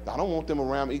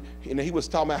around me. And he was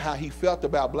talking about how he felt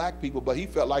about black people, but he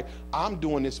felt like, I'm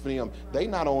doing this for them. They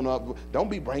not on up.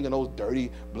 Don't be bringing those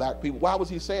dirty black people. Why was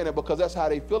he saying that? Because that's how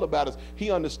they feel about us.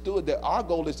 He understood that our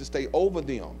goal is to stay over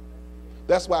them.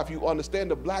 That's why if you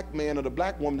understand, the black man or the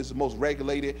black woman is the most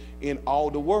regulated in all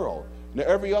the world. Now,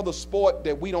 every other sport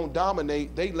that we don't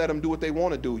dominate, they let them do what they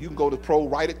want to do. You can go to pro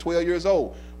right at 12 years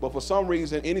old. But for some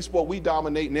reason, any sport we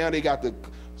dominate, now they got you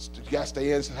got to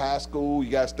stay in high school, you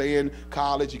got to stay in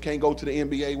college, you can't go to the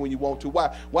NBA when you want to.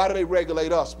 Why do they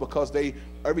regulate us? Because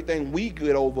everything we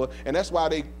get over, and that's why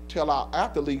they tell our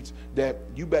athletes that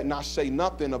you better not say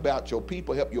nothing about your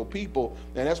people, help your people,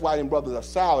 and that's why them brothers are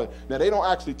silent. Now, they don't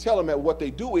actually tell them that. What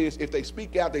they do is, if they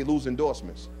speak out, they lose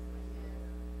endorsements.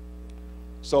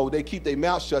 So they keep their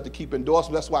mouth shut to keep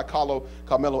endorsements. That's why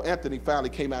Carmelo Anthony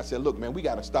finally came out and said, look, man, we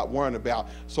got to stop worrying about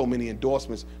so many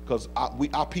endorsements, because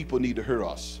our people need to hear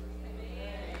us.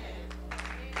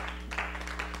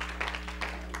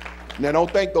 Now,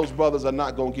 don't think those brothers are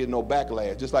not going to get no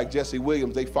backlash. Just like Jesse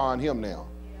Williams, they find him now.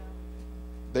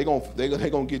 They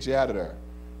gonna get you out of there,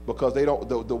 because they don't.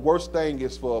 The worst thing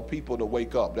is for people to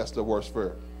wake up. That's the worst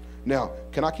fear. Now,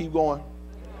 can I keep going?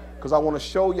 Because I want to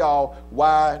show y'all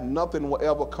why nothing will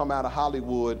ever come out of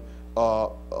Hollywood.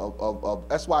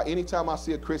 That's why anytime I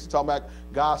see a Christian talking about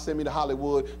God sent me to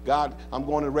Hollywood, God, I'm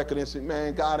going to the record industry.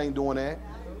 Man, God ain't doing that.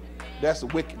 That's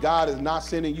wicked. God is not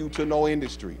sending you to no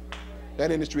industry.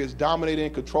 That industry is dominated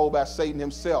and controlled by Satan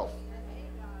himself.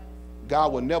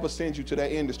 God will never send you to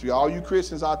that industry. All you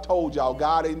Christians, I told y'all,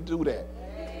 God didn't do that.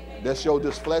 That's your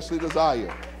just fleshly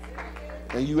desire.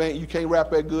 And you can't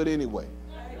rap that good anyway.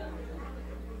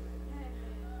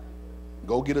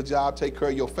 Go get a job, take care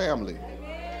of your family.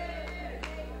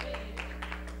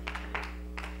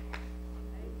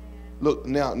 Look,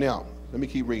 now, let me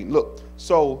keep reading. Look,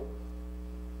 so,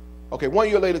 okay, 1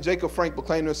 year later, Jacob Frank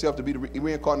proclaimed himself to be the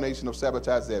reincarnation of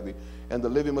Sabbatai Zevi and the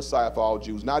living Messiah for all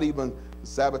Jews. Not even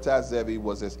Sabbatai Zevi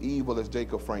was as evil as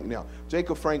Jacob Frank. Now,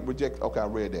 Jacob Frank rejected, okay, I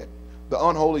read that. The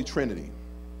unholy trinity.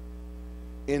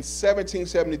 In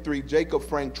 1773, Jacob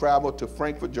Frank traveled to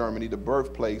Frankfurt, Germany, the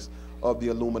birthplace of the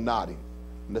Illuminati.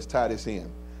 And let's tie this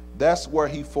in. That's where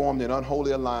he formed an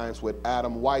unholy alliance with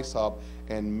Adam Weishaupt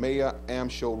and Mayer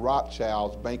Amschel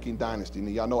Rothschild's banking dynasty.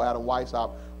 Now, y'all know Adam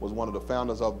Weishaupt was one of the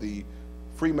founders of the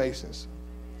Freemasons.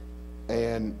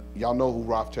 And y'all know who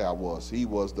Rothschild was. He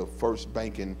was the first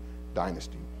banking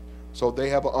dynasty. So they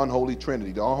have an unholy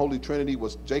trinity. The unholy trinity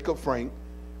was Jacob Frank,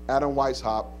 Adam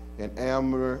Weishaupt,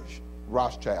 and Mayer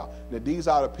Rothschild. Now, these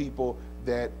are the people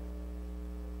that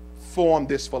formed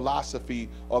this philosophy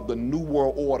of the New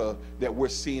World Order that we're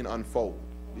seeing unfold.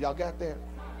 Y'all got that?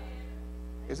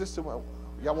 Is this too much?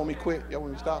 Y'all want me to quit? Y'all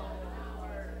want me to stop?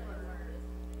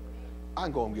 I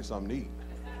can go and get something to eat.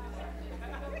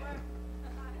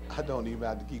 I don't even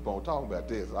have to keep on talking about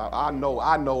this. I know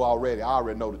already. I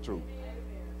already know the truth.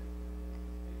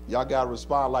 Y'all got to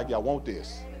respond like y'all want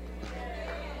this.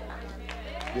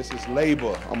 This is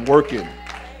labor. I'm working.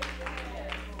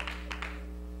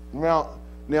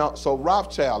 Now, so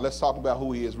Rothschild, let's talk about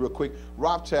who he is real quick.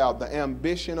 Rothschild, the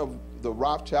ambition of the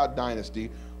Rothschild dynasty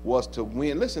was to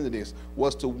win, listen to this,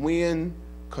 was to win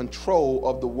control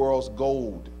of the world's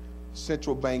gold,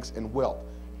 central banks, and wealth.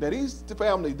 Now, these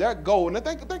families, their goal, and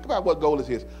think about what goal is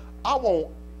his. I want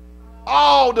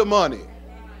all the money.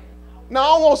 Now, I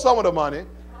don't want some of the money.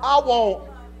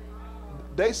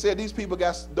 They said these people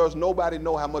there's nobody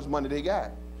know how much money they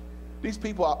got. These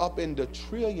people are up in the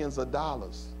trillions of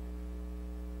dollars.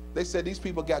 They said these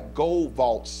people got gold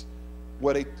vaults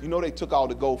where they took all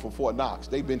the gold from Fort Knox.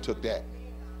 They've been took that.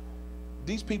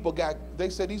 They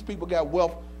said these people got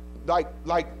wealth, like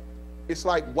it's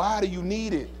like, why do you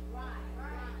need it?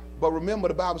 But remember,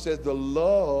 the Bible says the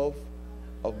love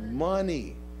of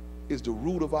money is the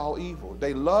root of all evil.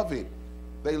 They love it.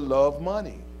 They love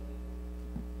money.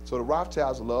 So the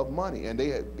Rothschilds love money, and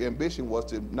their ambition was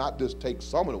to not just take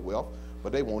some of the wealth,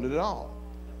 but they wanted it all.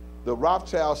 The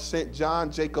Rothschilds sent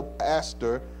John Jacob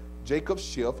Astor, Jacob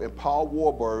Schiff, and Paul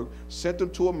Warburg, sent them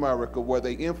to America, where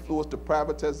they influenced the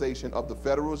privatization of the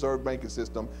Federal Reserve banking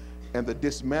system and the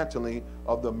dismantling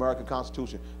of the American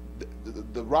Constitution.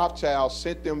 The Rothschilds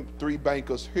sent them 3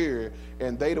 bankers here,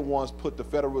 and they the ones put the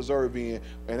Federal Reserve in,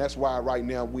 and that's why right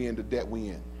now we in the debt we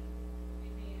in.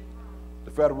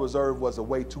 The Federal Reserve was a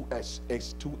way to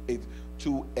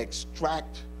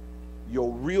extract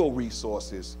your real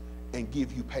resources and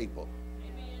give you paper.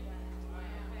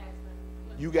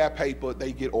 You got paper,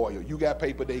 they get oil. You got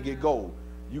paper, they get gold.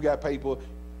 You got paper,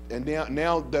 and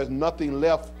now there's nothing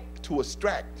left to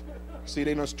extract. See,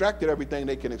 they done extracted everything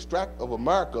they can extract of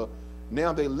America.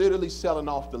 Now they literally selling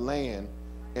off the land,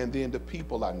 and then the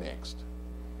people are next.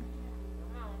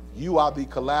 You are the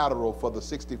collateral for the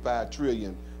 65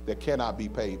 trillion that cannot be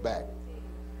paid back.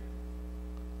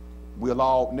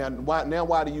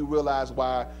 Why do you realize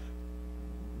why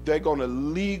they're going to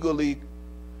legally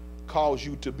cause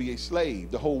you to be a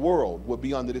slave? The whole world will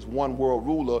be under this one world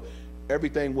ruler.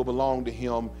 Everything will belong to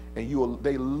him, and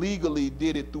they legally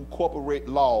did it through corporate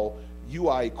law. You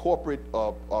are a corporate,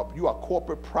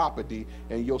 corporate property,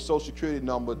 and your Social Security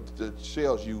number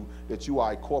tells you that you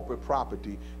are a corporate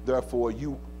property. Therefore,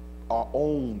 you are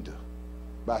owned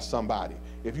by somebody.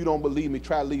 If you don't believe me,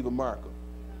 try to leave America.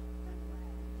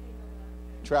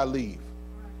 Try to leave.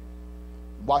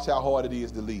 Watch how hard it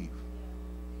is to leave.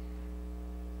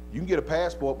 You can get a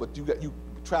passport, but you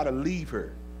try to leave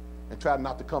here and try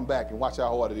not to come back, and watch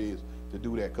how hard it is to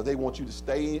do that, because they want you to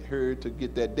stay here to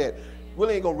get that debt.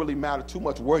 Really ain't gonna really matter too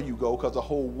much where you go, because the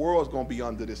whole world's gonna be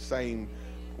under this same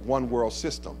one world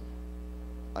system.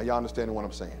 Are y'all understanding what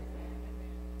I'm saying?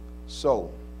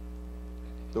 So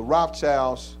the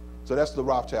Rothschilds, so that's the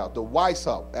Rothschild. The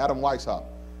Weishaupt, Adam Weishaupt,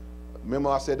 Remember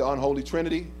I said the unholy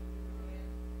trinity?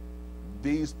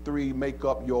 These three make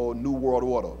up your New World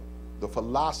Order. The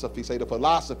philosophy, say the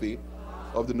philosophy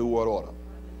of the New World Order.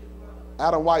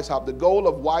 Adam Weishaupt, the goal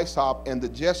of Weishaupt and the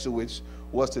Jesuits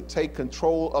was to take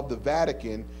control of the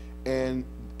Vatican and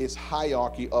its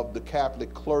hierarchy of the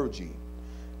Catholic clergy.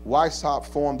 Weishaupt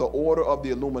formed the Order of the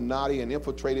Illuminati and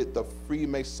infiltrated the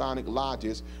Freemasonic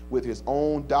lodges with his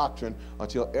own doctrine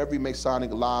until every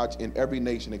Masonic lodge in every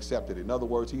nation accepted it. In other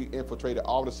words, he infiltrated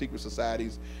all the secret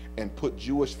societies and put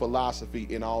Jewish philosophy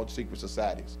in all secret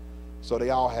societies. So they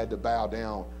all had to bow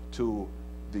down to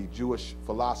the Jewish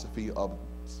philosophy of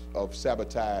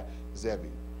Sabbatai Zevi.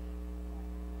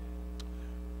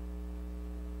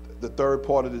 The third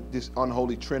part of this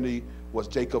unholy trinity was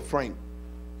Jacob Frank.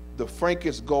 The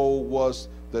Frankist goal was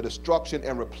the destruction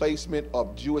and replacement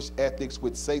of Jewish ethics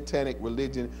with satanic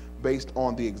religion based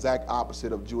on the exact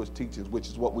opposite of Jewish teachings, which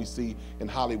is what we see in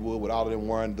Hollywood with all of them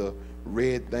wearing the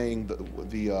red thing,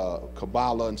 the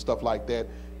Kabbalah and stuff like that,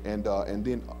 and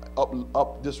then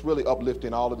just really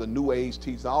uplifting all of the New Age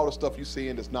teachings, all the stuff you see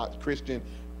in that's not Christian.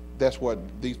 That's what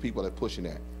these people are pushing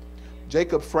at.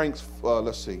 Jacob Frank's,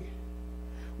 let's see,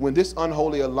 when this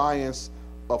unholy alliance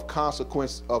of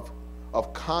consequence of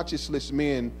conscienceless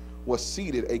men was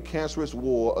seated, a cancerous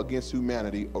war against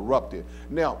humanity erupted.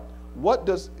 Now, what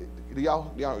does,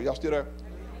 y'all still there?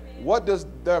 What does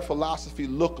their philosophy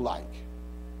look like?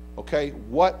 Okay,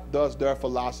 what does their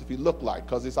philosophy look like?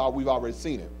 Because it's all, we've already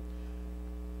seen it.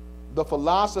 The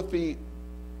philosophy,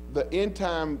 the end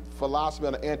time philosophy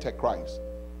of the Antichrist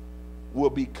will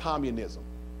be communism.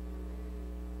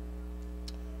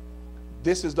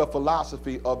 This is the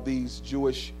philosophy of these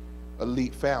Jewish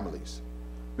elite families,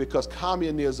 because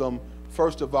communism,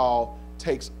 first of all,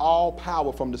 takes all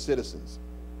power from the citizens.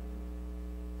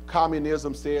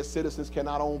 Communism says citizens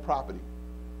cannot own property.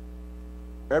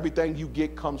 Everything you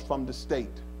get comes from the state.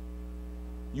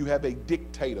 You have a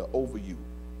dictator over you.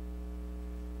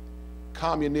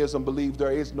 Communism believes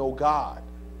there is no God.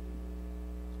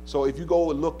 So if you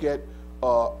go and look at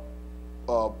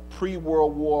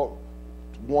pre-World War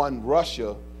I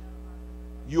Russia,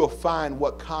 you'll find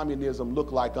what communism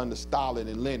looked like under Stalin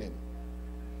and Lenin.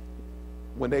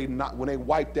 When they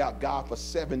wiped out God for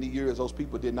 70 years, those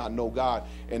people did not know God,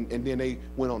 and then they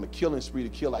went on a killing spree to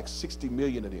kill like 60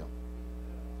 million of them.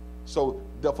 So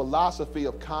the philosophy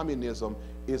of communism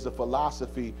is the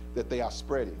philosophy that they are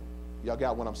spreading. Y'all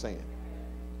got what I'm saying?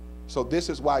 So this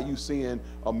is why you seeing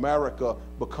America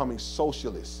becoming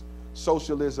socialist.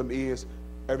 Socialism is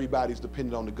everybody's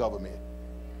dependent on the government.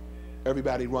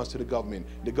 Everybody runs to the government.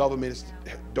 The government is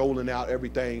doling out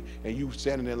everything, and you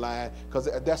standing in line, because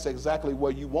that's exactly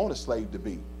where you want a slave to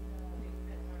be.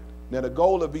 Now, the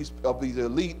goal of these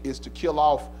elite is to kill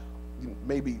off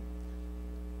maybe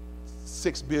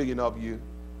 6 billion of you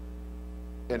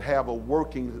and have a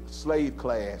working slave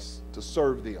class to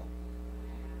serve them.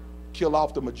 Kill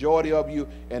off the majority of you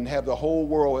and have the whole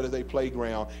world as a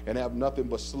playground and have nothing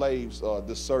but slaves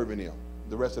just serving them,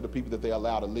 the rest of the people that they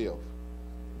allow to live.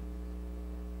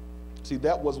 See,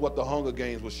 that was what the Hunger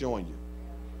Games was showing you.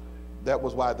 That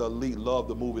was why the elite loved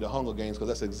the movie The Hunger Games, because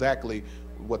that's exactly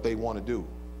what they want to do.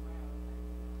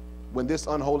 When this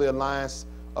unholy alliance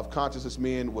of conscienceless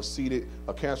men was seated,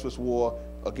 a cancerous war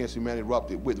against humanity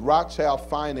erupted. With Rothschild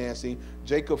financing,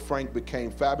 Jacob Frank became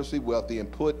fabulously wealthy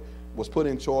and was put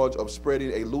in charge of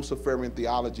spreading a Luciferian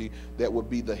theology that would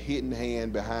be the hidden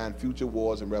hand behind future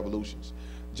wars and revolutions.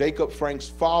 Jacob Frank's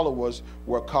followers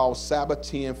were called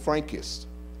Sabbatean Frankists.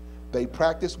 They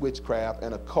practiced witchcraft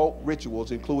and occult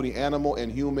rituals, including animal and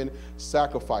human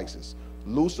sacrifices.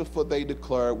 Lucifer, they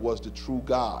declared, was the true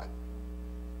God.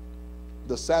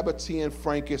 The Sabbatean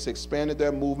Frankists expanded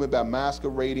their movement by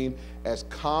masquerading as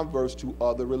converts to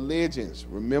other religions.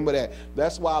 Remember that.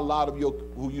 That's why a lot of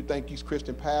who you think these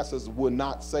Christian pastors would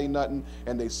not say nothing,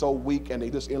 and they so weak and they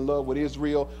just in love with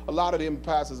Israel. A lot of them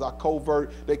pastors are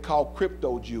covert. They call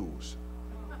crypto Jews.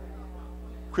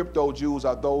 Crypto Jews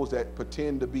are those that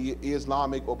pretend to be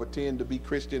Islamic or pretend to be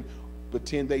Christian,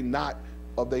 pretend they not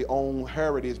of their own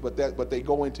heritage, but they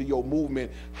go into your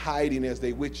movement hiding as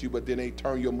they with you, but then they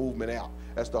turn your movement out.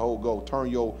 That's the whole goal, turn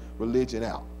your religion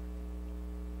out.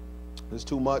 It's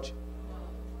too much.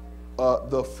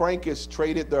 The Frankists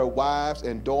traded their wives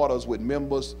and daughters with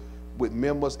members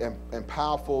and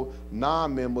powerful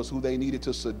non-members who they needed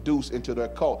to seduce into their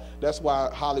cult. That's why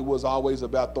Hollywood's always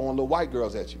about throwing little white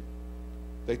girls at you.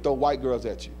 They throw white girls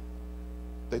at you.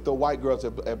 They throw white girls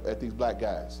at these black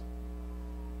guys.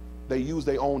 They use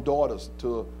their own daughters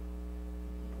to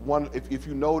if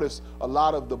you notice, a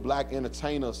lot of the black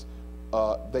entertainers,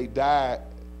 they died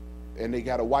and they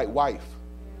got a white wife.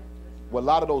 Well, a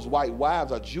lot of those white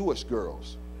wives are Jewish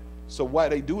girls. So why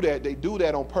they do that? They do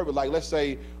that on purpose. Like, let's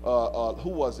say, who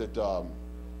was it?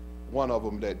 One of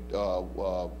them that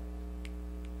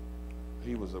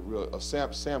he was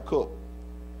Sam Cooke.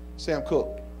 Sam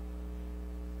Cooke.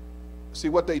 See,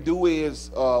 what they do is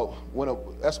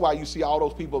that's why you see all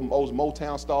those people, those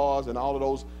Motown stars and all of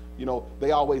those, you know,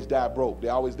 they always die broke. They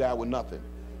always die with nothing.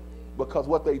 Because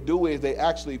what they do is they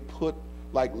actually put,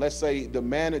 like, let's say the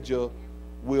manager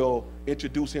will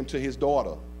introduce him to his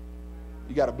daughter.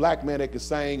 You got a black man that can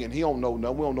sing and he don't know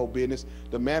nothing, we don't know business.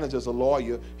 The manager's a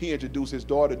lawyer, he introduced his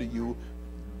daughter to you.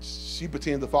 She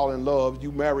pretends to fall in love,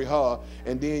 you marry her,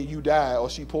 and then you die, or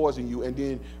she poison you, and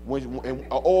then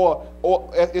or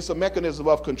it's a mechanism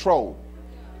of control.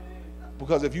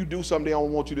 Because if you do something they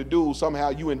don't want you to do, somehow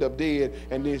you end up dead,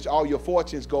 and then all your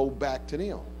fortunes go back to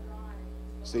them.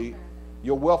 See,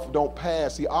 your wealth don't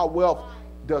pass. See, our wealth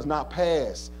does not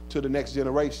pass to the next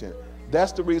generation.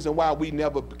 That's the reason why we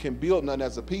never can build nothing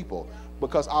as a people,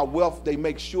 because our wealth, they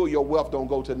make sure your wealth don't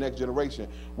go to the next generation.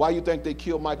 Why you think they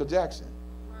killed Michael Jackson?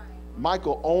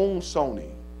 Michael owned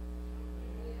Sony.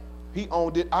 He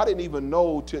owned it. I didn't even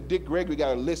know till Dick Gregory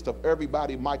got a list of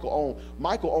everybody Michael owned.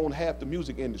 Michael owned half the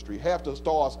music industry, half the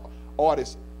stars,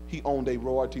 artists, he owned their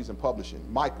royalties and publishing.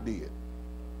 Mike did.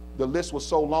 The list was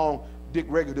so long, Dick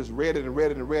Gregory just read it and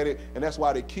read it and read it, and that's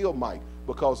why they killed Mike.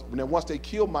 Because then once they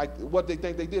killed Mike, what they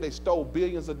think they did, they stole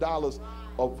billions of dollars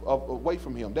away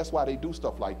from him. That's why they do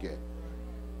stuff like that.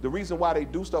 The reason why they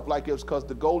do stuff like that is because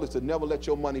the goal is to never let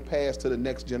your money pass to the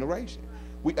next generation.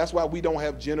 That's why we don't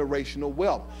have generational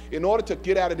wealth. In order to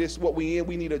get out of this, what we in,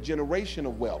 we need a generation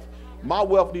of wealth. My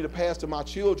wealth need to pass to my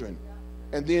children,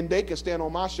 and then they can stand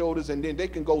on my shoulders, and then they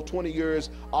can go 20 years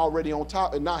already on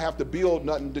top and not have to build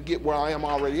nothing to get where I am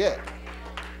already at.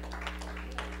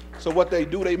 So what they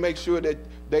do, they make sure that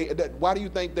why do you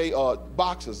think they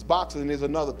boxers? Boxing is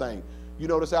another thing. You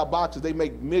notice how boxers, they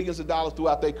make millions of dollars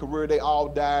throughout their career. They all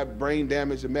died, brain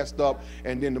damaged and messed up,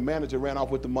 and then the manager ran off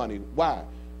with the money. Why?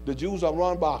 The Jews are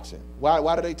run boxing. Why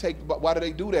do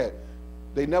they do that?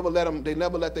 They never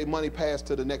let their money pass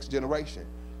to the next generation.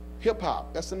 Hip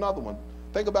hop, that's another one.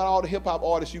 Think about all the hip hop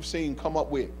artists you've seen come up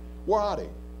with. Where are they?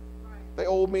 They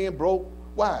old men broke.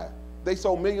 Why? They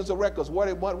sold millions of records. Where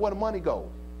the money go?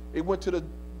 It went to the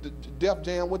Def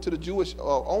Jam, went to the Jewish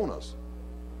owners.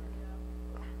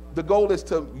 The goal is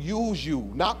to use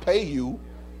you, not pay you.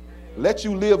 Let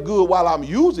you live good while I'm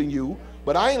using you,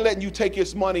 but I ain't letting you take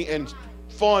this money and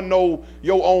fund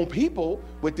your own people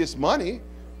with this money.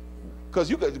 Because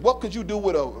what could you do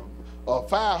with a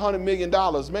 $500 million?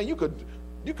 Man, you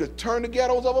could turn the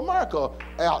ghettos of America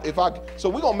out. So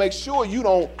we're gonna make sure you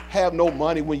don't have no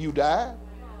money when you die.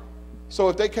 So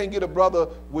if they can't get a brother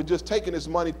with just taking his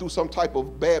money through some type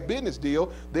of bad business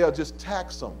deal, they'll just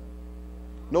tax them.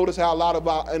 Notice how a lot of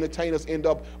our entertainers end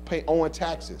up owing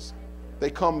taxes. They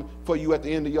come for you at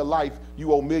the end of your life,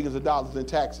 you owe millions of dollars in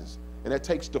taxes. And that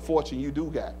takes the fortune you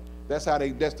do got. That's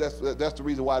the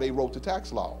reason why they wrote the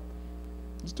tax law.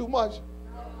 It's too much.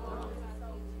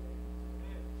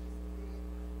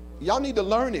 Y'all need to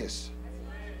learn this.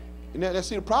 And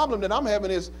see, the problem that I'm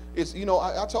having is you know,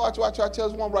 I try to tell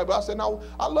this one right, but I said, no,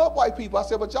 I love white people. I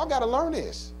said, but y'all got to learn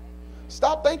this.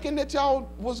 Stop thinking that y'all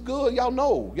was good. Y'all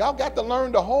know. Y'all got to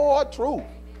learn the hard truth.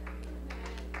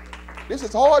 This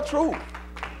is hard truth.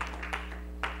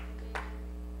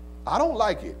 I don't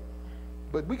like it,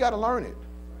 but we got to learn it.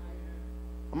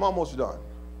 I'm almost done.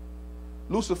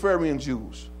 Luciferian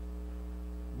Jews.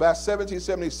 By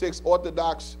 1776,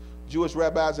 Orthodox Jewish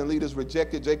rabbis and leaders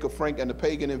rejected Jacob Frank and the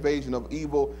pagan invasion of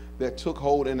evil that took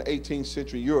hold in the 18th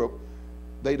century Europe.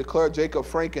 They declared Jacob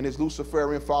Frank and his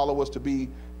Luciferian followers to be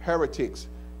heretics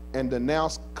and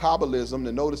denounced Kabbalism.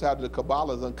 And notice how the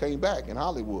Kabbalism came back in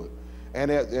Hollywood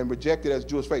and rejected as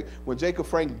Jewish faith. When Jacob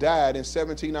Frank died in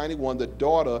 1791, the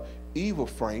daughter Eva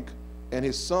Frank and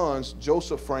his sons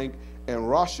Joseph Frank and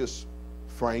Rochus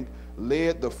Frank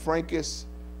led the Frankish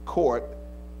court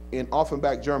in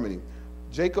Offenbach, Germany.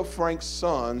 Jacob Frank's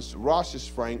sons, Rochus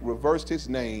Frank, reversed his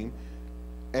name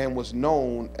and was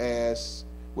known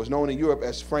in Europe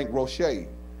as Frank Rocher.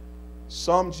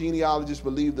 Some genealogists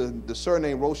believe the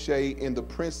surname Rocher in the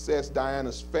Princess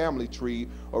Diana's family tree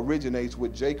originates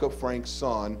with Jacob Frank's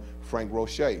son, Frank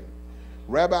Rocher.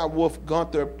 Rabbi Wolf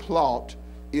Gunther Plaut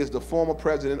is the former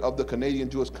president of the Canadian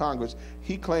Jewish Congress.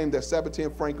 He claimed that 17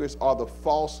 Frankists are the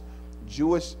false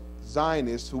Jewish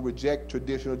Zionists who reject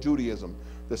traditional Judaism.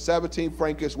 The 17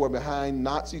 Frankists were behind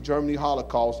Nazi Germany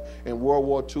Holocaust and World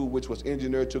War II, which was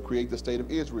engineered to create the state of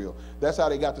Israel. That's how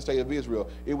they got the state of Israel.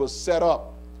 It was set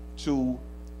up to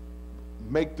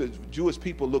make the Jewish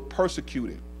people look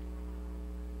persecuted.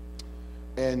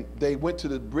 and they went to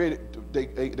the Brit.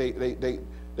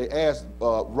 They asked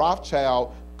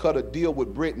Rothschild cut a deal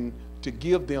with Britain to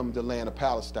give them the land of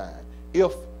Palestine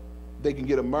if they can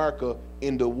get America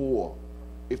in the war.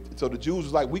 So the Jews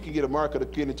was like, we can get America to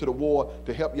get into the war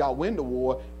to help y'all win the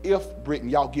war if Britain,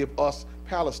 y'all give us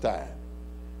Palestine.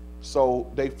 So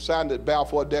they signed the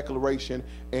Balfour Declaration,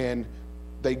 and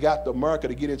they got America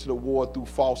to get into the war through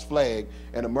false flag,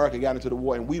 and America got into the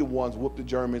war, and we the ones whooped the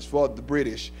Germans for the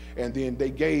British, and then they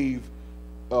gave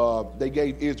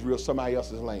Israel somebody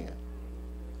else's land.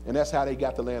 And that's how they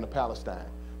got the land of Palestine.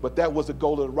 But that was the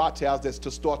goal of the Rothschilds, that's to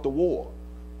start the war.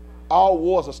 All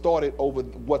wars are started over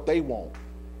what they want.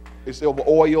 It's over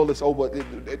oil, it's over,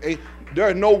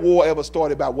 there's no war ever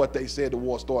started by what they said the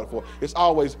war started for. It's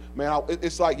always, man,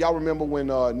 it's like, y'all remember when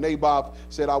Naboth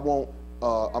said, when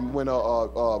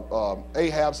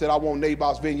Ahab said, I want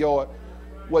Naboth's vineyard?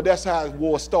 Well, that's how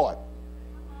war start.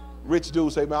 Rich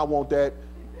dude say, man, I want that.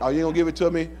 Oh, you ain't gonna give it to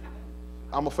me?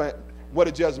 I'm a fan. What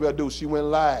did Jezebel do? She went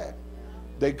and lied.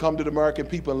 They come to the American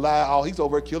people and lie, oh, he's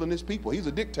over here killing his people. He's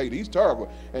a dictator, he's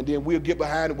terrible. And then we'll get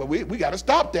behind it, well, we gotta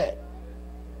stop that.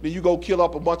 Then you go kill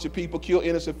up a bunch of people, kill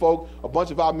innocent folk, a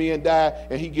bunch of our men die,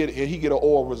 and he get an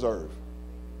oil reserve.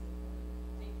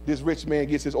 This rich man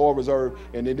gets his oil reserve,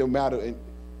 and it don't matter. And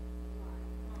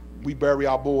we bury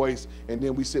our boys, and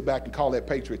then we sit back and call that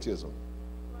patriotism.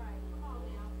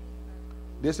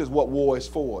 This is what war is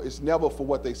for. It's never for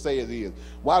what they say it is.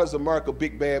 Why does America,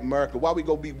 big bad America, why we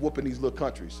go be whooping these little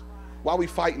countries? Why we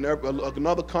fighting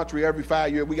another country every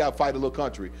 5 years? We got to fight a little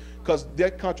country. Because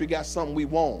that country got something we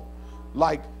want.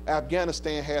 Like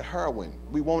Afghanistan had heroin.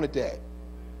 We wanted that.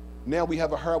 Now we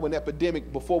have a heroin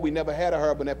epidemic. Before we never had a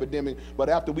heroin epidemic, but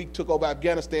after we took over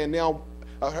Afghanistan, now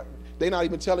they're not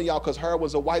even telling y'all because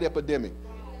heroin's a white epidemic.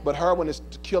 But heroin is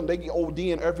killing, they get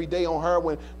ODing every day on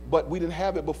heroin, but we didn't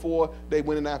have it before they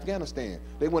went in Afghanistan.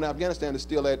 They went to Afghanistan to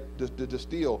steal that, to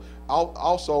steal.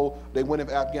 Also, they went in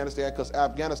Afghanistan because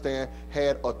Afghanistan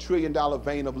had $1 trillion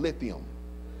vein of lithium.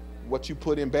 What you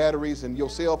put in batteries and your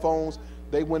cell phones,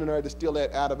 they went in there to steal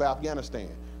that out of Afghanistan.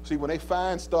 See, when they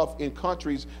find stuff in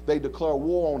countries, they declare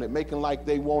war on it, making like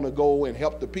they want to go and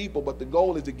help the people, but the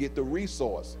goal is to get the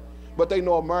resource. But they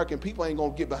know American people ain't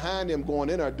going to get behind them going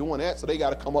in there doing that, so they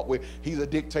got to come up with, he's a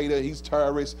dictator, he's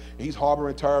terrorist, he's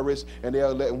harboring terrorists, and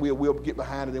we'll get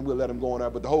behind it and we'll let him go in there.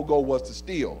 But the whole goal was to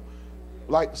steal.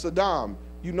 Like Saddam,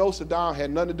 you know Saddam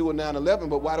had nothing to do with 9/11,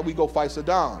 but why did we go fight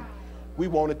Saddam? We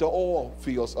wanted the oil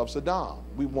fields of Saddam.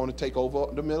 We wanted to take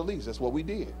over the Middle East. That's what we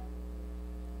did.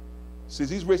 See,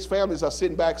 these rich families are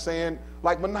sitting back saying,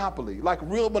 like Monopoly, like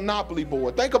real Monopoly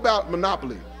board. Think about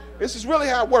Monopoly. This is really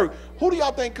how it works. Who do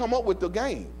y'all think come up with the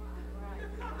game?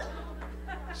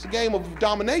 It's a game of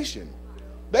domination.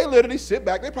 They literally sit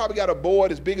back. They probably got a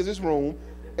board as big as this room,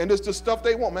 and it's the stuff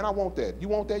they want. Man, I want that. You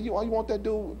want that? You want that,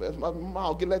 dude?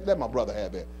 Let my brother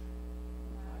have that.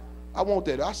 I want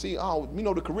that. I see,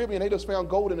 the Caribbean, they just found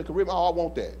gold in the Caribbean. Oh, I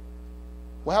want that.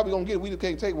 Well, how we going to get it? We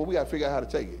can't take it. Well, we got to figure out how to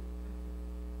take it.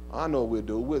 I know what we'll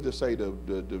do. We'll just say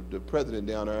the president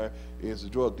down there is a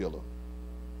drug dealer.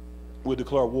 We'll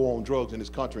declare war on drugs in this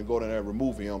country and go down there and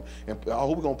remove him. And are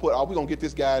we going to get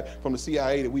this guy from the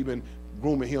CIA that we've been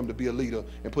grooming him to be a leader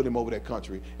and put him over that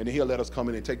country? And then he'll let us come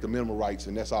in and take the mineral rights,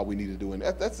 and that's all we need to do. And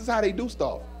that's just how they do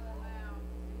stuff.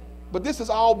 But this is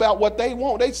all about what they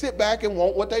want. They sit back and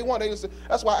want what they want.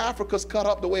 That's why Africa's cut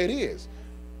up the way it is.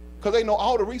 Because they know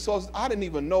all the resources. I didn't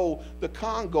even know the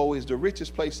Congo is the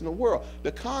richest place in the world.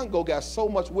 The Congo got so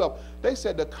much wealth. They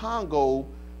said the Congo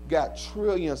got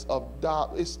trillions of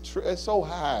dollars. It's so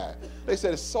high. They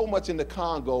said it's so much in the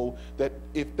Congo that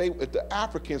if the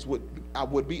Africans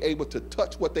would be able to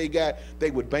touch what they got,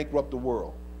 they would bankrupt the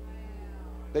world.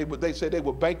 They said they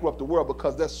would bankrupt the world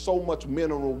because there's so much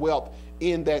mineral wealth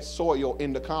in that soil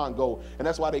in the Congo, and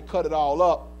that's why they cut it all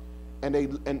up.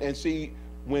 And see,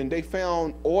 when they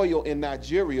found oil in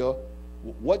Nigeria,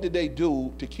 what did they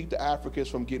do to keep the Africans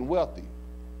from getting wealthy?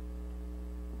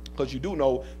 Because you do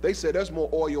know, they said there's more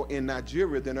oil in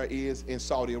Nigeria than there is in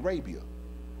Saudi Arabia.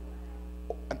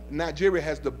 Nigeria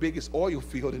has the biggest oil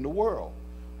field in the world.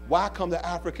 Why come the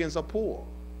Africans are poor?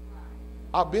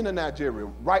 I've been to Nigeria,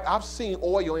 right? I've seen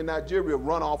oil in Nigeria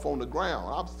run off on the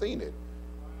ground. I've seen it.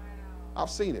 I've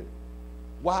seen it.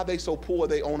 Why are they so poor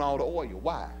they own all the oil?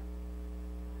 Why?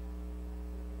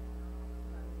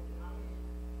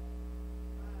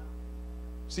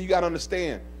 See, you got to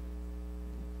understand,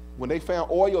 when they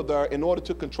found oil there, in order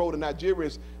to control the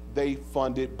Nigerians, they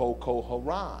funded Boko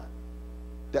Haram.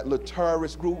 That little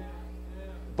terrorist group,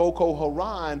 Boko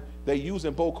Haram, they're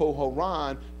using Boko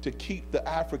Haram to keep the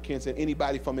Africans and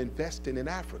anybody from investing in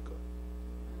Africa.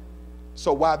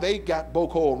 So while they got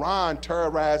Boko Haram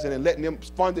terrorizing and letting them,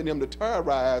 funding them to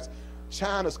terrorize,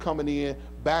 China's coming in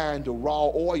buying the raw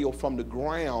oil from the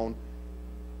ground.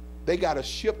 They got to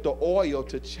ship the oil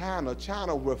to China.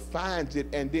 China refines it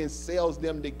and then sells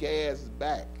them the gas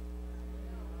back.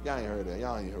 Y'all ain't heard that.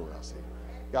 Y'all ain't heard what I said.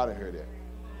 Y'all didn't hear that.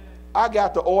 I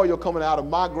got the oil coming out of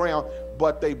my ground,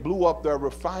 but they blew up their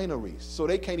refineries. So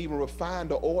they can't even refine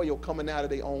the oil coming out of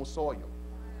their own soil.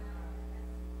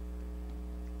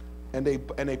 And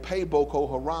they pay Boko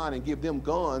Haram and give them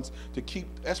guns to keep.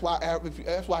 That's why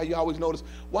you always notice,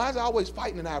 why is it always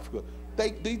fighting in Africa?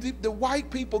 The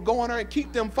white people go on there and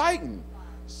keep them fighting.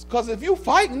 Because if you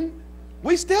fighting,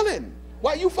 we stealing.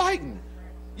 Why you fighting?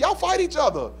 Y'all fight each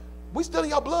other. We stealing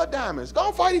y'all blood diamonds. Go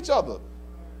and fight each other.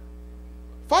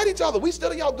 Fight each other. We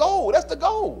stealing y'all gold. That's the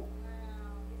goal.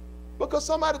 Because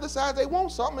somebody decides they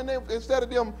want something, and instead of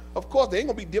them, of course, they ain't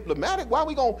gonna be diplomatic. Why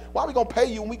we gonna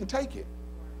pay you when we can take it?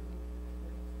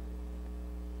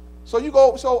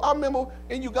 So I remember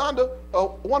in Uganda,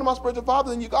 one of my spiritual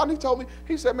fathers in Uganda, he told me,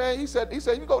 he said,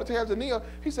 you go to Tanzania,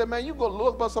 he said, man, you go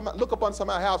look up on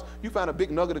somebody's house, you find a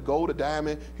big nugget of gold, a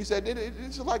diamond. He said,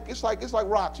 it's like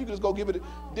rocks. You can just go give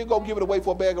it away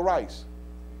for a bag of rice.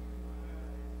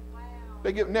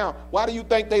 Now, why do you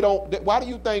think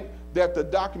that the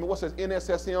document, what says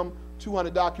NSSM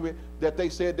 200 document, that they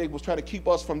said they was trying to keep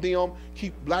us from them,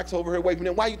 keep blacks over here away from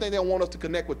them? Why do you think they don't want us to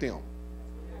connect with them?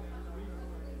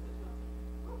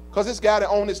 Because this guy that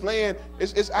owns this land,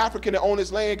 it's African that owns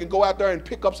this land, can go out there and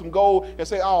pick up some gold and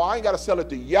say, oh, I ain't got to sell it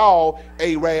to y'all,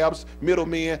 Arabs,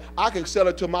 middlemen. I can sell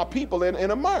it to my people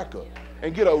in America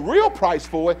and get a real price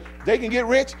for it. They can get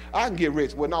rich, I can get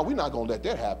rich. Well, no, we're not going to let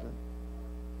that happen.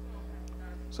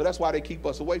 So that's why they keep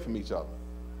us away from each other.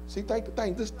 See, think the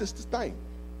thing, this thing.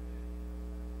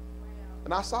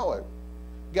 And I saw it.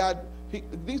 God,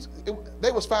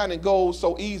 they was finding gold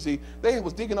so easy, they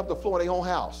was digging up the floor of their own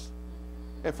house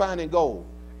and finding gold.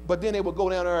 But then they would go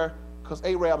down there, because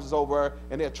Arabs is over there,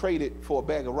 and they'll trade it for a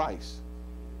bag of rice.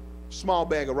 Small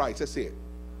bag of rice, that's it.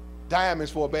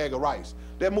 Diamonds for a bag of rice.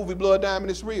 That movie Blood Diamond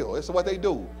is real. That's what they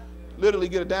do. Literally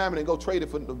get a diamond and go trade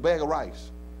it for a bag of rice.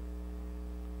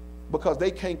 Because they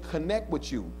can't connect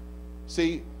with you.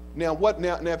 See, now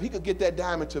if he could get that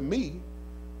diamond to me,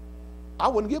 I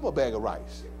wouldn't give him a bag of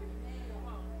rice.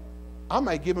 I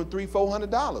might give him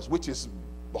 $300-400, which is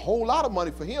a whole lot of money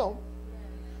for him.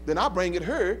 Then I bring it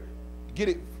here, get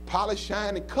it polished,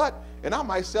 shined, and cut, and I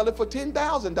might sell it for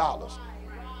 $10,000.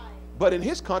 But in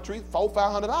his country,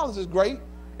 $400-500 is great,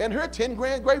 and here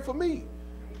 $10,000 great for me.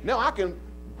 Now I can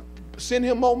send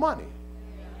him more money.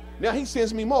 Now he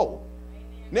sends me more.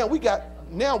 Now we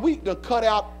done cut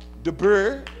out the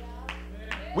bird.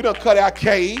 We done cut out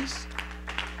K's.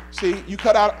 See, you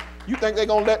cut out. You think they're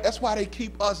gonna let? That's why they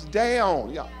keep us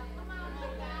down. Yeah.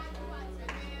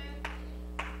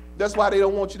 That's why they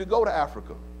don't want you to go to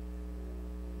Africa.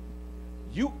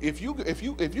 If you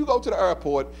go to the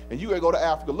airport and you go to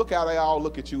Africa, look how they all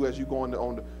look at you as you going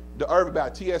on the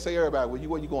everybody, TSA everybody.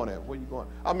 Where you going at? Where you going?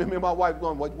 I mean, me and my wife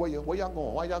going. Where y'all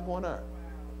going? Why y'all going there?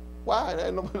 Why?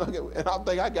 And I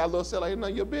think I got a little silly.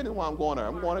 None of your business why I'm going there.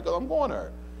 I'm going there because I'm going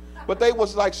there. But they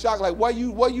was like shocked, like, what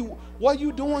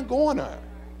you doing going there?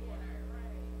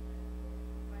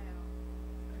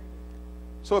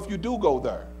 So if you do go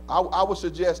there, I would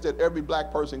suggest that every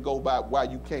black person go by while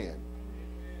you can.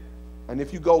 And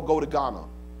if you go to Ghana.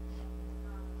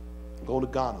 Go to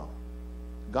Ghana.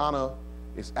 Ghana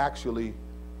is actually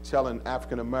telling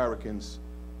African Americans,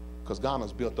 because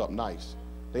Ghana's built up nice.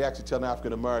 They actually telling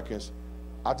African Americans,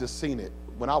 I just seen it.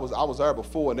 When I was there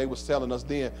before and they was telling us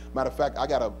then, matter of fact, I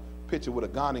got a picture with a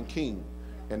Ghanaian king.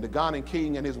 And the Ghanaian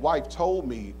king and his wife told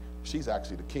me, she's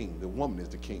actually the king, the woman is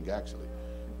the king actually.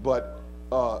 But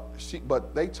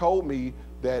they told me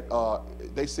that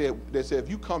they said if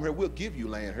you come here, we'll give you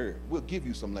land here. We'll give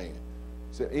you some land.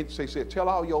 They said tell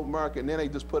all your American, and then they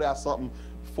just put out something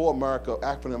for America,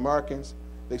 African Americans.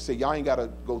 They said y'all ain't gotta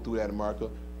go through that America.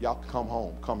 Y'all come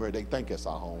home, come here. They think it's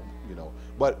our home, you know.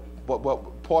 But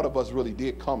part of us really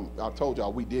did come. I told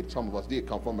y'all some of us did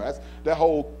come from there. That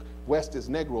whole west is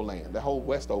Negro land. That whole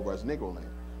west over is Negro land.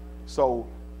 So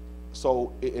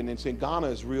and in Ghana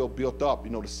is real built up.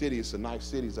 You know, the cities, the nice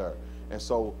cities are. And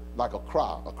so like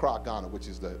Accra, Ghana, which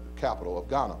is the capital of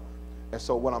Ghana. And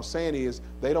so what I'm saying is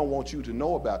they don't want you to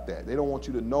know about that. They don't want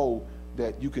you to know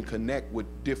that you can connect with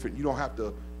different, you don't have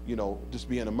to, you know, just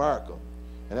be in America.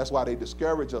 And that's why they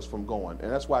discourage us from going. And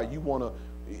that's why you want to,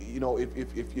 you know,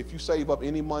 if you save up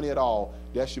any money at all,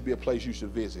 that should be a place you should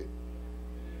visit.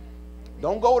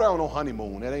 Don't go there on no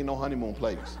honeymoon. That ain't no honeymoon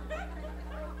place.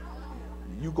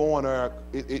 You going there,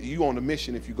 you on a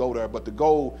mission if you go there, but the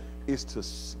goal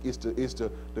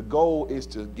The goal is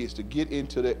to get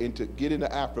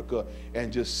into Africa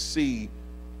and just see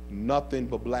nothing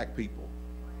but black people.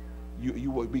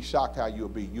 You will be shocked how you'll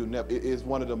be. You never. It is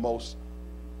one of the most.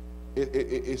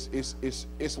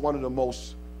 It's one of the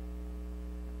most.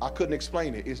 I couldn't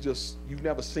explain it. It's just you've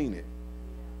never seen it.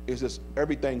 It's just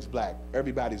everything's black.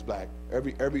 Everybody's black.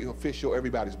 Every official,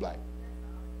 everybody's black.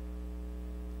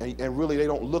 And really, they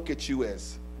don't look at you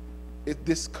as.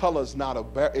 This color's not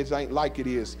it ain't like it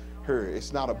is here.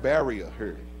 It's not a barrier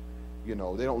here. You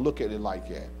know, they don't look at it like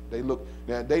that.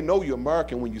 Now they know you're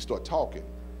American when you start talking,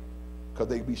 because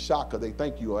they be shocked because they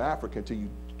think you're African until you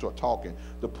start talking.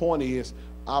 The point is,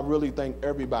 I really think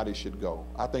everybody should go.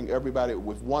 I think everybody,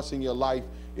 with once in your life,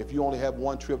 if you only have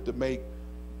one trip to make,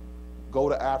 go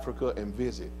to Africa and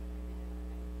visit.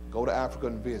 Go to Africa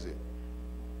and visit.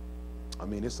 I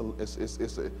mean, it's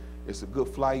a good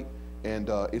flight. And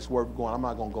it's worth going. I'm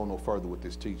not going to go no further with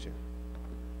this teaching.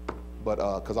 But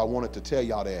because I wanted to tell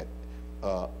y'all that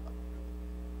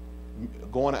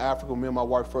going to Africa, me and my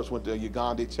wife first went to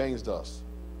Uganda, it changed us.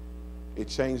 It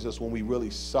changed us when we really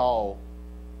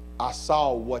I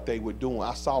saw what they were doing.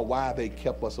 I saw why they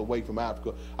kept us away from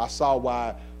Africa. I saw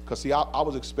why, because see, I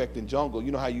was expecting jungle.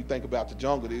 You know how you think about the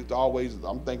jungle. It's always,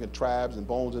 I'm thinking tribes and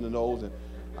bones in the nose. And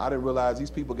I didn't realize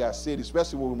these people got cities,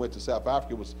 especially when we went to South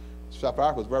Africa. South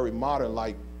Africa was very modern,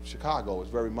 like Chicago. It's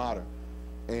very modern.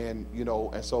 And, you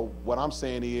know, and so what I'm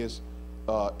saying is,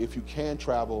 if you can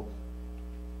travel,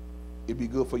 it'd be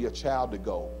good for your child to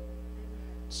go.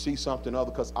 See something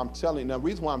other, because I'm telling you, the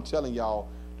reason why I'm telling y'all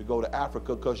to go to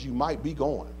Africa, because you might be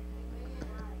going.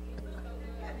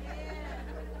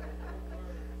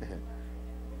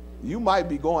 You might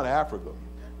be going to Africa,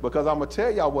 because I'm going to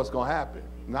tell y'all what's going to happen.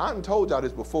 Now, I haven't told y'all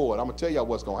this before, and I'm going to tell y'all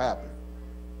what's going to happen.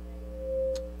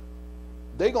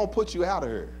 They're going to put you out of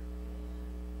here.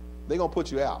 They're going to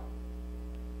put you out.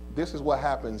 This is what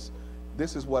happens.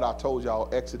 This is what I told y'all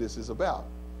Exodus is about.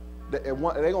 They're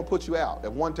going to put you out.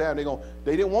 At one time,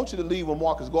 they didn't want you to leave when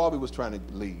Marcus Garvey was trying to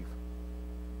leave.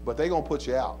 But they're going to put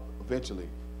you out eventually,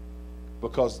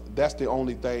 because that's the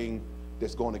only thing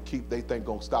that's going to they think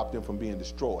going to stop them from being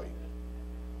destroyed.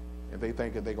 And they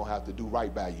think that they're going to have to do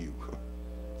right by you.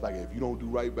 It's like, if you don't do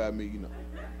right by me, you know.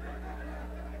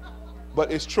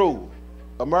 But it's true.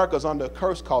 America's under a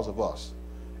curse because of us.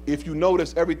 If you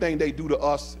notice, everything they do to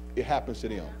us, it happens to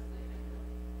them.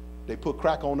 They put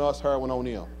crack on us, heroin on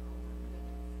them.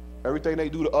 Everything they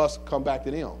do to us come back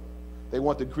to them. They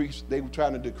were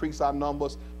trying to decrease our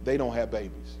numbers. They don't have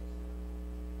babies.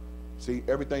 See,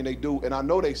 everything they do, and I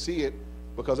know they see it,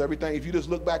 because everything, if you just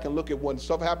look back and look at when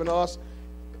stuff happened to us,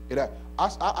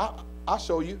 I'll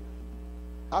show you.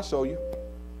 I'll show you.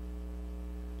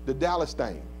 The Dallas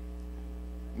thing.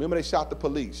 Remember they shot the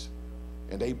police,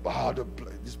 and they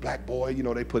this black boy, you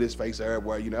know, they put his face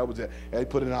everywhere, you know, they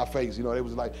put it in our face, you know, they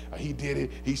was like, he did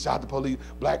it, he shot the police,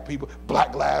 black people,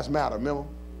 Black Lives Matter, remember?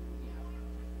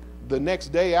 The next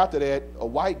day after that, a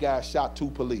white guy shot 2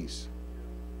 police.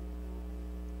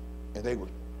 And they were,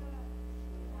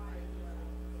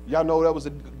 y'all know there was a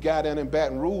guy down in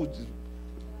Baton Rouge,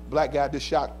 black guy just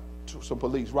shot some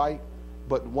police, right?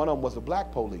 But one of them was a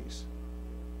black police.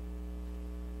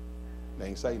 They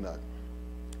ain't say nothing.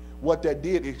 What that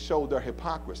did, it showed their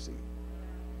hypocrisy.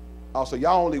 Also,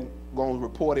 y'all only gonna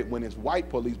report it when it's white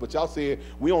police, but y'all said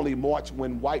we only march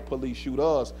when white police shoot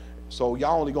us, so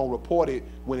y'all only gonna report it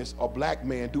when it's a black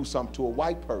man do something to a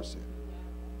white person.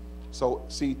 So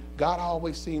see, God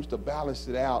always seems to balance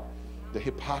it out. The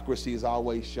hypocrisy is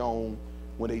always shown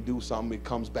when they do something, it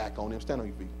comes back on them. Stand on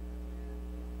your feet.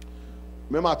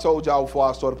 Remember I told y'all before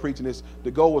I started preaching this,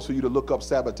 the goal was for you to look up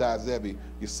Sabotage Zevi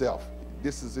yourself.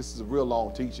 This is a real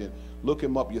long teaching. Look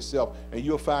him up yourself, and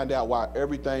you'll find out why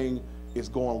everything is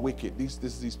going wicked. This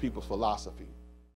is these people's philosophy.